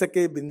सब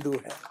इसके बिंदु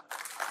है।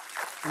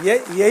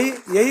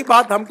 यही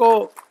बात हमको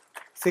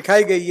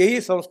सिखाई गई,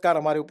 यही संस्कार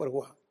हमारे ऊपर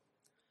हुआ।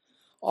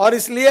 और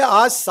इसलिए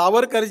आज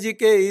सावरकर जी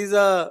के इस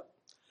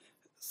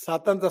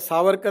स्वतंत्र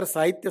सावरकर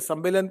साहित्य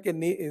सम्मेलन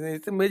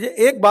के मुझे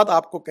एक बात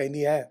आपको कहनी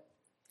है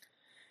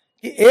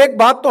कि एक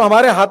बात तो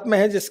हमारे हाथ में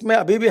है जिसमें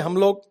अभी भी हम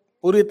लोग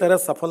पूरी तरह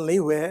सफल नहीं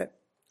हुए हैं।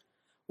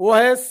 वो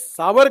है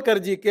सावरकर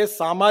जी के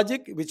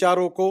सामाजिक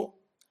विचारों को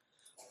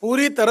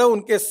पूरी तरह,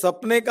 उनके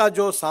सपने का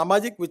जो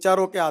सामाजिक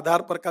विचारों के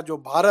आधार पर का जो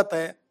भारत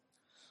है,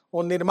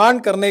 वो निर्माण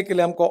करने के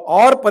लिए हमको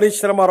और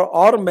परिश्रम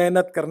और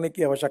मेहनत करने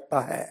की आवश्यकता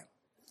है।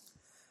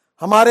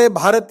 हमारे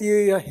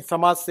भारतीय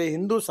समाज से,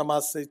 हिंदू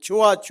समाज से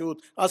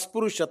छुआछूत,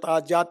 अस्पृश्यता,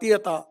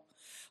 जातीयता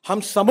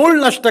हम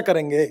समूल नष्ट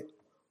करेंगे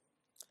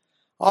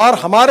और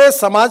हमारे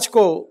समाज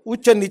को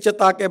उच्च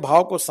नीचता के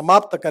भाव को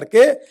समाप्त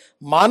करके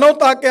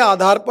मानवता के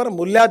आधार पर,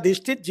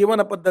 मूल्याधिष्ठित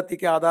जीवन पद्धति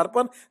के आधार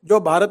पर, जो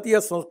भारतीय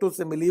संस्कृति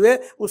से मिली हुए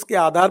उसके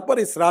आधार पर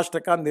इस राष्ट्र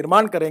का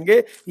निर्माण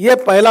करेंगे। ये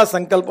पहला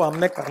संकल्प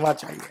हमने करना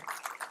चाहिए।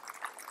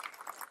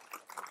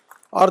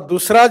 और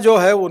दूसरा जो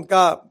है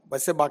उनका,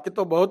 वैसे बाकी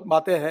तो बहुत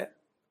बातें हैं।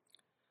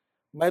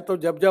 मैं तो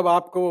जब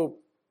आपको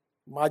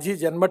माझी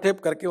जन्मठेप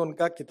करके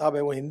उनका किताब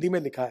है, वो हिंदी में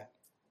लिखा है,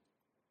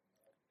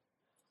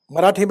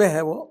 मराठी में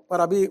है वो, पर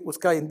अभी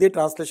उसका हिंदी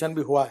ट्रांसलेशन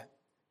भी हुआ है।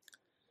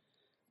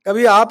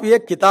 कभी आप ये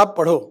किताब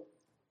पढ़ो।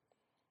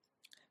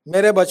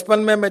 मेरे बचपन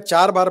में मैं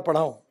 4 बार पढ़ा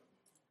हूं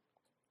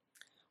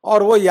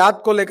और वो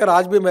याद को लेकर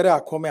आज भी मेरे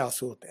आंखों में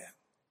आंसू होते हैं।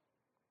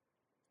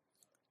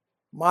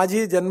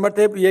 माझी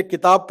जन्मठेप ये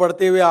किताब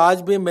पढ़ते हुए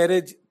आज भी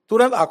मेरे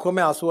तुरंत आंखों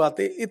में आंसू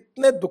आते,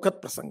 इतने दुखद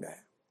प्रसंग है।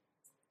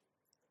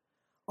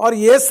 और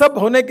ये सब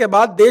होने के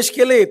बाद, देश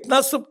के लिए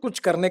इतना सब कुछ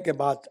करने के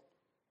बाद,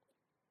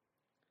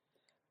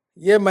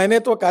 ये मैंने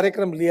तो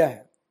कार्यक्रम लिया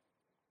है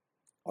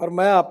और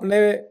मैं अपने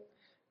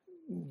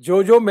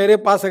जो मेरे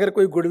पास अगर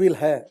कोई गुडविल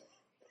है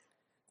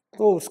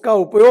तो उसका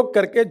उपयोग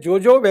करके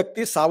जो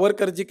व्यक्ति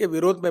सावरकर जी के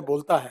विरोध में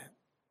बोलता है,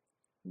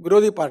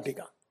 विरोधी पार्टी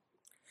का,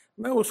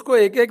 मैं उसको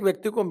एक एक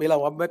व्यक्ति को मिला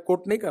हूं, अब मैं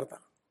कोट नहीं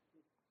करता,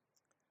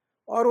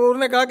 और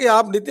उन्होंने कहा कि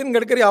आप नितिन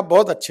गडकरी आप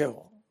बहुत अच्छे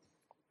हो।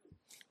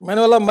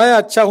 मैंने बोला मैं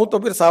अच्छा हूं तो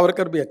फिर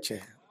सावरकर भी अच्छे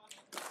हैं,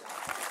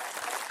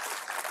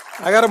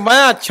 अगर मैं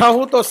अच्छा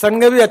हूं तो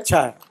संघ भी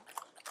अच्छा है,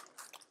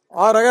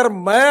 और अगर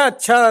मैं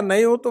अच्छा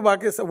नहीं हूं तो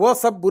बाकी वो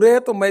सब बुरे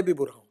हैं तो मैं भी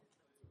बुरा हूं।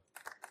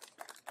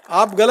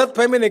 आप गलत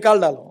फहमी निकाल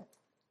डालो,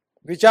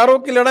 विचारों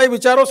की लड़ाई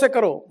विचारों से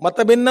करो,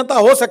 मतभिन्नता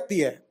हो सकती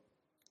है।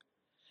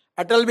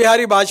 अटल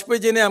बिहारी वाजपेयी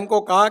जी ने हमको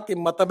कहा कि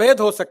मतभेद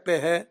हो सकते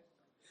हैं,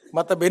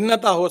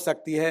 मतभिन्नता हो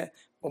सकती है,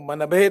 वो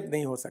मनभेद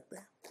नहीं हो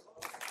सकते।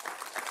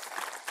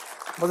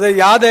 मुझे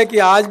याद है कि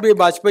आज भी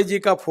वाजपेयी जी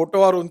का फोटो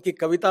और उनकी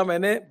कविता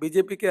मैंने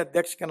बीजेपी के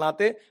अध्यक्ष के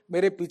नाते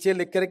मेरे पीछे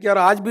लिख कर रखी, और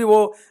आज भी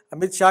वो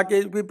अमित शाह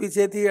के भी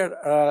पीछे थी,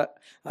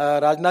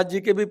 राजनाथ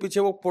जी के भी पीछे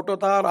वो फोटो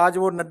था, और आज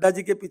वो नड्डा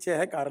जी के पीछे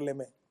है कार्यालय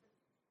में,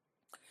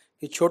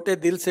 कि छोटे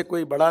दिल से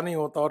कोई बड़ा नहीं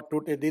होता और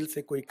टूटे दिल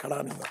से कोई खड़ा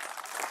नहीं होता।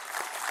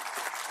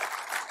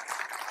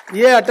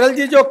 ये अटल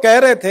जी जो कह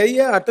रहे थे,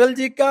 ये अटल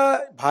जी का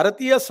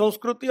भारतीय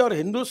संस्कृति और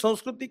हिंदू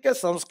संस्कृति के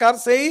संस्कार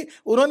से ही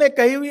उन्होंने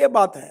कही हुई ये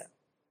बात है।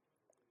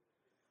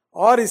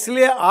 और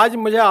इसलिए आज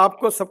मुझे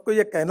आपको सबको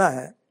ये कहना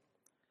है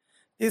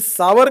कि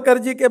सावरकर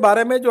जी के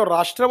बारे में जो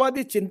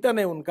राष्ट्रवादी चिंतन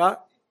है उनका,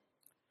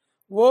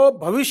 वो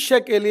भविष्य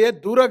के लिए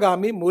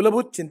दूरगामी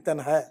मूलभूत चिंतन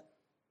है।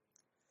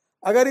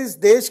 अगर इस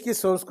देश की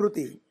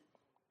संस्कृति,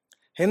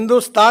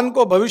 हिंदुस्तान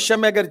को भविष्य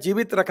में अगर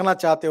जीवित रखना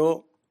चाहते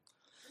हो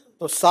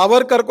तो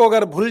सावरकर को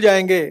अगर भूल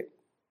जाएंगे,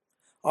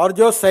 और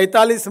जो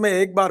 47 में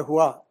एक बार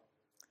हुआ,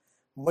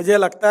 मुझे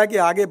लगता है कि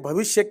आगे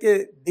भविष्य के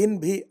दिन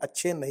भी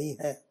अच्छे नहीं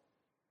हैं।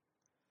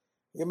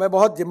 ये मैं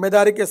बहुत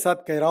जिम्मेदारी के साथ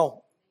कह रहा हूं,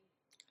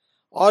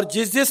 और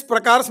जिस जिस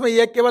प्रकार से मैं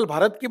ये केवल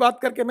भारत की बात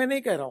करके मैं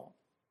नहीं कह रहा हूं,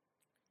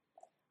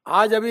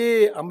 आज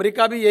अभी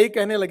अमेरिका भी यही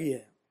कहने लगी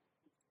है,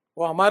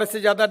 वो हमारे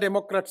से ज्यादा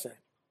डेमोक्रेट्स है,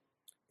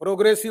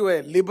 प्रोग्रेसिव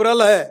है,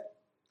 लिबरल है,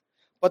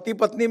 पति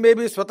पत्नी में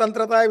भी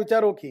स्वतंत्रता है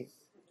विचारों की,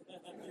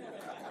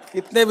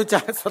 इतने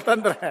विचार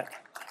स्वतंत्र हैं।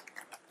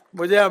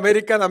 मुझे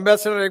अमेरिकन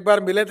एम्बेसडर एक बार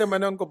मिले थे,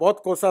 मैंने उनको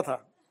बहुत कोसा था,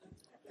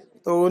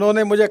 तो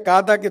उन्होंने मुझे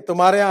कहा था कि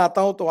तुम्हारे यहाँ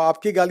आता हूं तो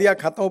आपकी गालियां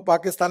खाता हूं,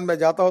 पाकिस्तान में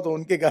जाता हूं तो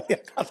उनकी गालियां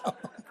खाता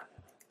हूं।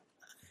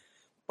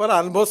 पर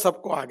अनुभव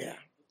सबको आ गया,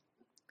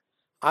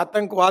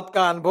 आतंकवाद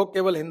का अनुभव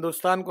केवल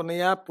हिंदुस्तान को नहीं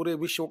आया, पूरे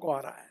विश्व को आ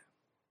रहा है।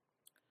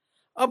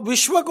 अब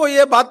विश्व को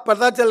यह बात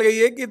पता चल गई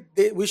है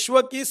कि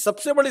विश्व की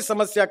सबसे बड़ी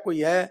समस्या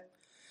कोई है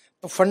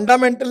तो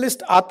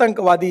फंडामेंटलिस्ट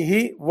आतंकवादी ही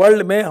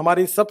वर्ल्ड में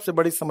हमारी सबसे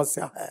बड़ी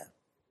समस्या है।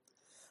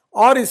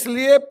 और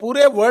इसलिए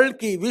पूरे वर्ल्ड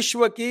की,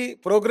 विश्व की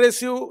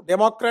प्रोग्रेसिव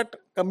डेमोक्रेट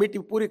कमिटी,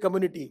 पूरी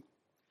कम्युनिटी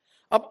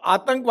अब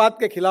आतंकवाद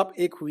के खिलाफ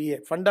एक हुई है,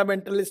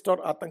 फंडामेंटलिस्ट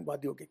और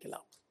आतंकवादियों के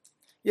खिलाफ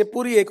ये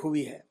पूरी एक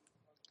हुई है।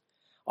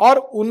 और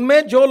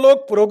उनमें जो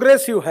लोग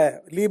प्रोग्रेसिव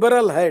है,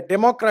 लिबरल है,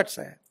 डेमोक्रेट्स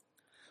हैं,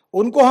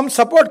 उनको हम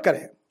सपोर्ट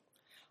करें।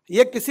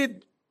 ये किसी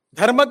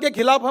धर्म के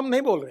खिलाफ हम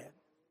नहीं बोल रहे हैं,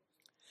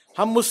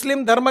 हम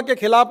मुस्लिम धर्म के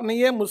खिलाफ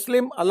नहीं है,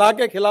 मुस्लिम अल्लाह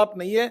के खिलाफ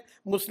नहीं है,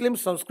 मुस्लिम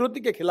संस्कृति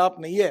के खिलाफ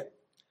नहीं है।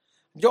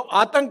 जो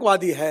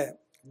आतंकवादी है,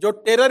 जो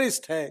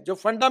टेररिस्ट है, जो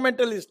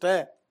फंडामेंटलिस्ट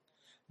है,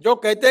 जो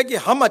कहते हैं कि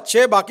हम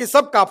अच्छे बाकी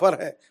सब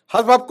काफर है,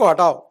 हजब को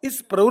हटाओ, इस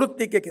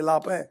प्रवृत्ति के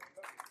खिलाफ है।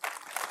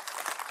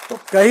 तो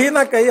कहीं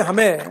ना कहीं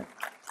हमें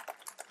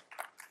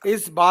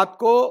इस बात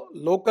को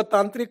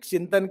लोकतांत्रिक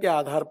चिंतन के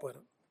आधार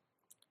पर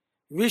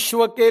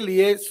विश्व के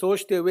लिए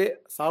सोचते हुए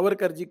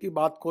सावरकर जी की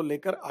बात को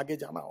लेकर आगे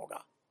जाना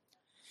होगा।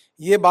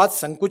 ये बात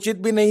संकुचित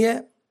भी नहीं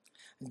है,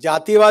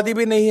 जातिवादी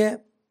भी नहीं है,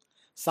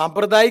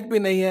 सांप्रदायिक भी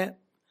नहीं है,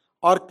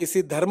 और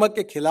किसी धर्म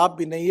के खिलाफ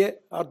भी नहीं है,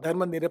 और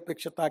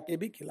धर्मनिरपेक्षता के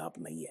भी खिलाफ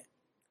नहीं है।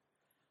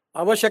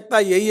 आवश्यकता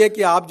यही है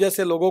कि आप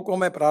जैसे लोगों को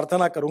मैं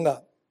प्रार्थना करूंगा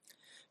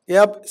कि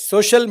अब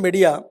सोशल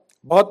मीडिया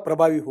बहुत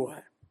प्रभावी हुआ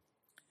है।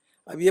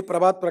 अब ये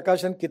प्रभात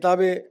प्रकाशन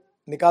किताबें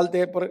निकालते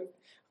हैं, पर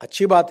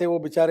अच्छी बात है, वो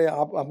बेचारे,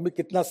 आप हम भी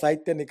कितना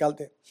साहित्य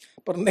निकालते हैं,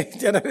 पर नई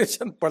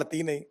जनरेशन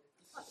पढ़ती नहीं,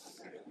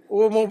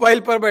 वो मोबाइल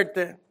पर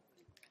बैठते हैं,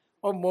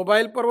 और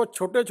मोबाइल पर वो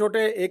छोटे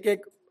छोटे एक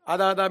एक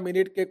आधा आधा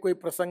मिनट के कोई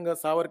प्रसंग,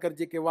 सावरकर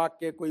जी के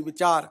वाक्य, कोई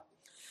विचार,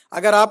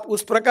 अगर आप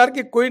उस प्रकार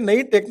की कोई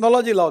नई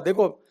टेक्नोलॉजी लाओ।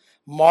 देखो,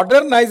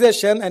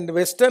 मॉडर्नाइजेशन एंड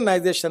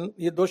वेस्टर्नाइजेशन,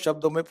 ये दो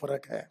शब्दों में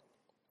फर्क है।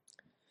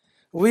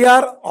 We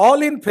are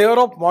all in favour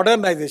of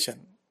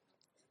modernisation,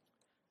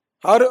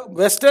 और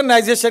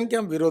वेस्टर्नाइजेशन के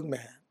हम विरोध में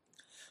हैं।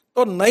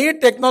 तो नई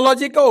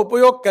टेक्नोलॉजी का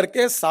उपयोग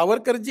करके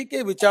सावरकर जी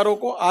के विचारों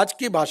को आज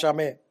की भाषा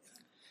में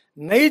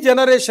नई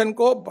जनरेशन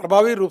को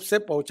प्रभावी रूप से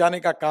पहुंचाने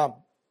का काम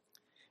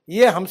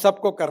ये हम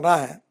सबको करना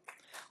है।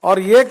 और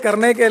ये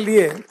करने के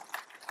लिए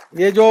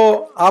ये जो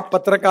आप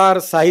पत्रकार,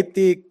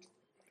 साहित्यिक,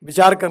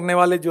 विचार करने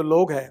वाले जो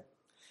लोग हैं,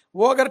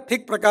 वो अगर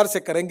ठीक प्रकार से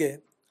करेंगे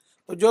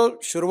तो जो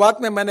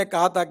शुरुआत में मैंने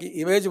कहा था कि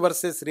image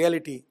versus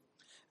reality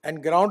and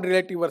ground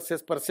reality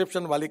versus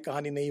perception वाली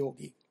कहानी नहीं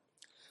होगी।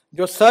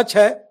 जो सच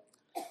है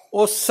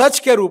वो सच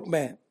के रूप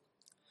में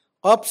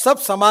अब सब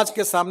समाज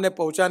के सामने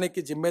पहुंचाने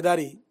की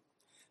जिम्मेदारी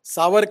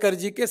सावरकर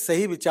जी के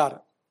सही विचार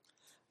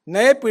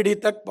नए पीढ़ी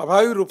तक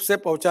प्रभावी रूप से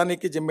पहुंचाने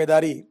की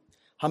जिम्मेदारी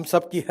हम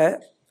सब की है।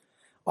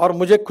 और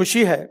मुझे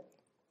खुशी है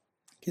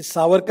कि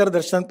सावरकर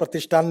दर्शन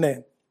प्रतिष्ठान ने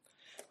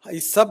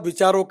इस सब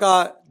विचारों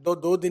का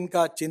दो दिन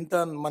का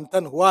चिंतन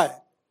मंथन हुआ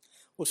है,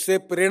 उससे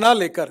प्रेरणा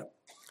लेकर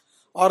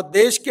और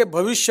देश के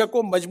भविष्य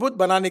को मजबूत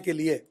बनाने के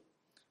लिए,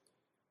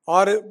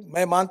 और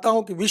मैं मानता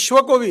हूं कि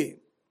विश्व को भी,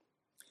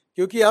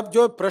 क्योंकि अब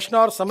जो प्रश्न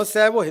और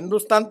समस्या है वो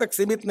हिंदुस्तान तक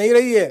सीमित नहीं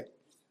रही है,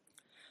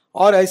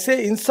 और ऐसे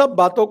इन सब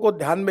बातों को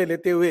ध्यान में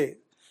लेते हुए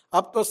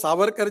अब तो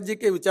सावरकर जी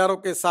के विचारों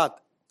के साथ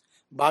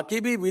बाकी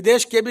भी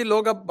विदेश के भी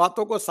लोग अब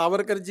बातों को,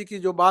 सावरकर जी की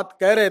जो बात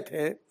कह रहे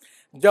थे,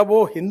 जब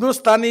वो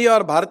हिंदुस्तानी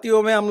और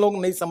भारतीयों में हम लोग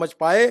नहीं समझ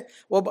पाए,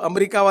 वो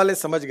अमेरिका वाले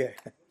समझ गए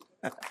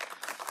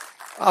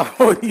अब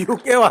वो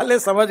यूके वाले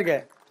समझ गए,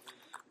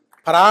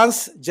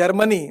 फ्रांस,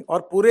 जर्मनी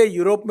और पूरे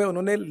यूरोप में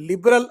उन्होंने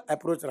लिबरल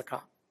अप्रोच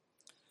रखा।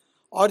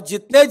 और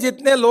जितने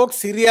जितने लोग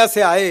सीरिया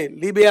से आए,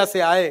 लीबिया से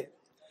आए,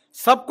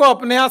 सबको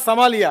अपने यहाँ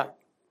समा लिया।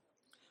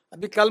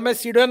 अभी कल मैं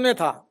स्वीडन में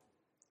था,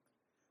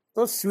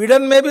 तो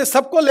स्वीडन में भी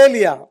सबको ले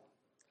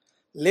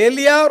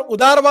लिया और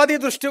उदारवादी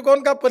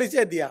दृष्टिकोण का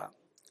परिचय दिया।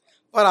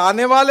 और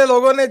आने वाले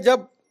लोगों ने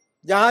जब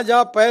जहां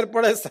जहां पैर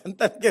पड़े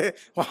संतन के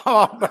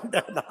वहां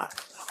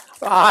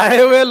तो आए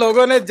हुए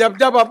लोगों ने जब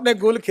जब अपने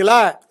गुल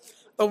खिलाए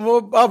तो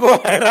वो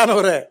हैरान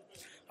हो रहे,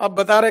 अब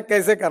बता रहे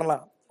कैसे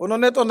करना।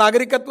 उन्होंने तो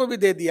नागरिकत्व भी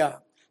दे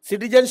दिया,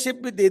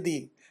 सिटीजनशिप भी दे दी,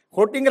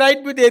 वोटिंग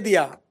राइट भी दे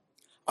दिया,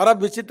 और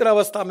अब विचित्र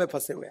अवस्था में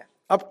फंसे हुए हैं।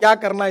 अब क्या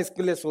करना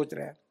इसके लिए सोच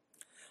रहे हैं।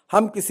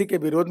 हम किसी के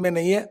विरोध में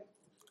नहीं है,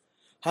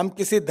 हम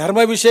किसी धर्म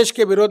विशेष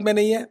के विरोध में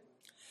नहीं है,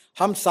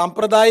 हम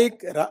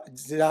सांप्रदायिक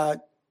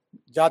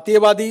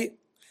जातीयवादी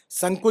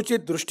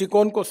संकुचित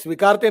दृष्टिकोण को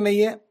स्वीकारते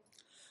नहीं है,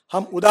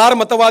 हम उदार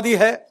मतवादी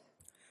है,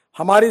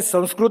 हमारी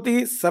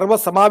संस्कृति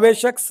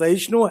सर्वसमावेशक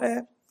सहिष्णु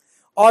है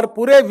और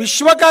पूरे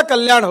विश्व का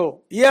कल्याण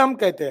हो, ये हम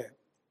कहते हैं।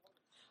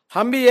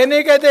 हम भी ये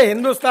नहीं कहते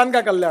हिंदुस्तान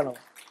का कल्याण हो।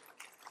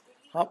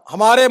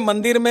 हमारे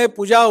मंदिर में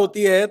पूजा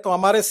होती है तो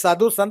हमारे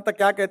साधु संत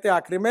क्या कहते हैं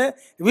आखिरी में,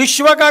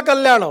 विश्व का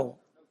कल्याण हो।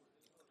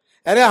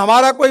 अरे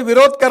हमारा कोई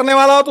विरोध करने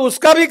वाला हो तो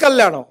उसका भी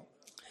कल्याण हो,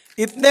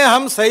 इतने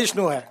हम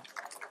सहिष्णु हैं।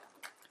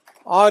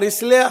 और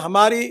इसलिए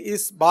हमारी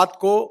इस बात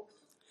को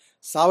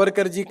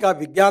सावरकर जी का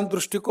विज्ञान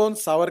दृष्टिकोण,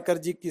 सावरकर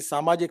जी की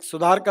सामाजिक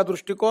सुधार का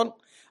दृष्टिकोण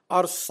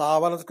और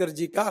सावरकर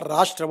जी का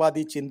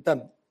राष्ट्रवादी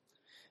चिंतन,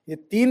 ये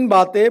तीन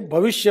बातें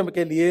भविष्य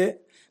के लिए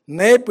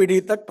नए पीढ़ी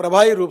तक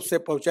प्रभावी रूप से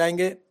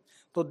पहुंचाएंगे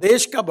तो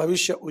देश का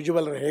भविष्य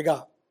उज्जवल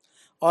रहेगा।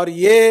 और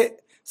ये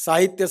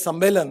साहित्य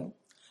सम्मेलन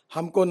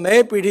हमको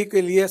नए पीढ़ी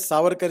के लिए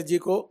सावरकर जी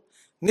को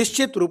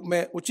निश्चित रूप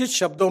में उचित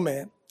शब्दों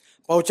में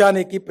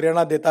पहुंचाने की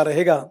प्रेरणा देता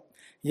रहेगा,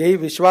 यही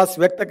विश्वास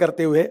व्यक्त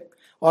करते हुए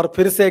और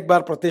फिर से एक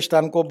बार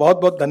प्रतिष्ठान को बहुत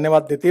बहुत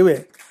धन्यवाद देते हुए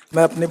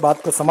मैं अपनी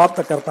बात को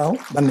समाप्त करता हूं।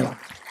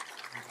 धन्यवाद।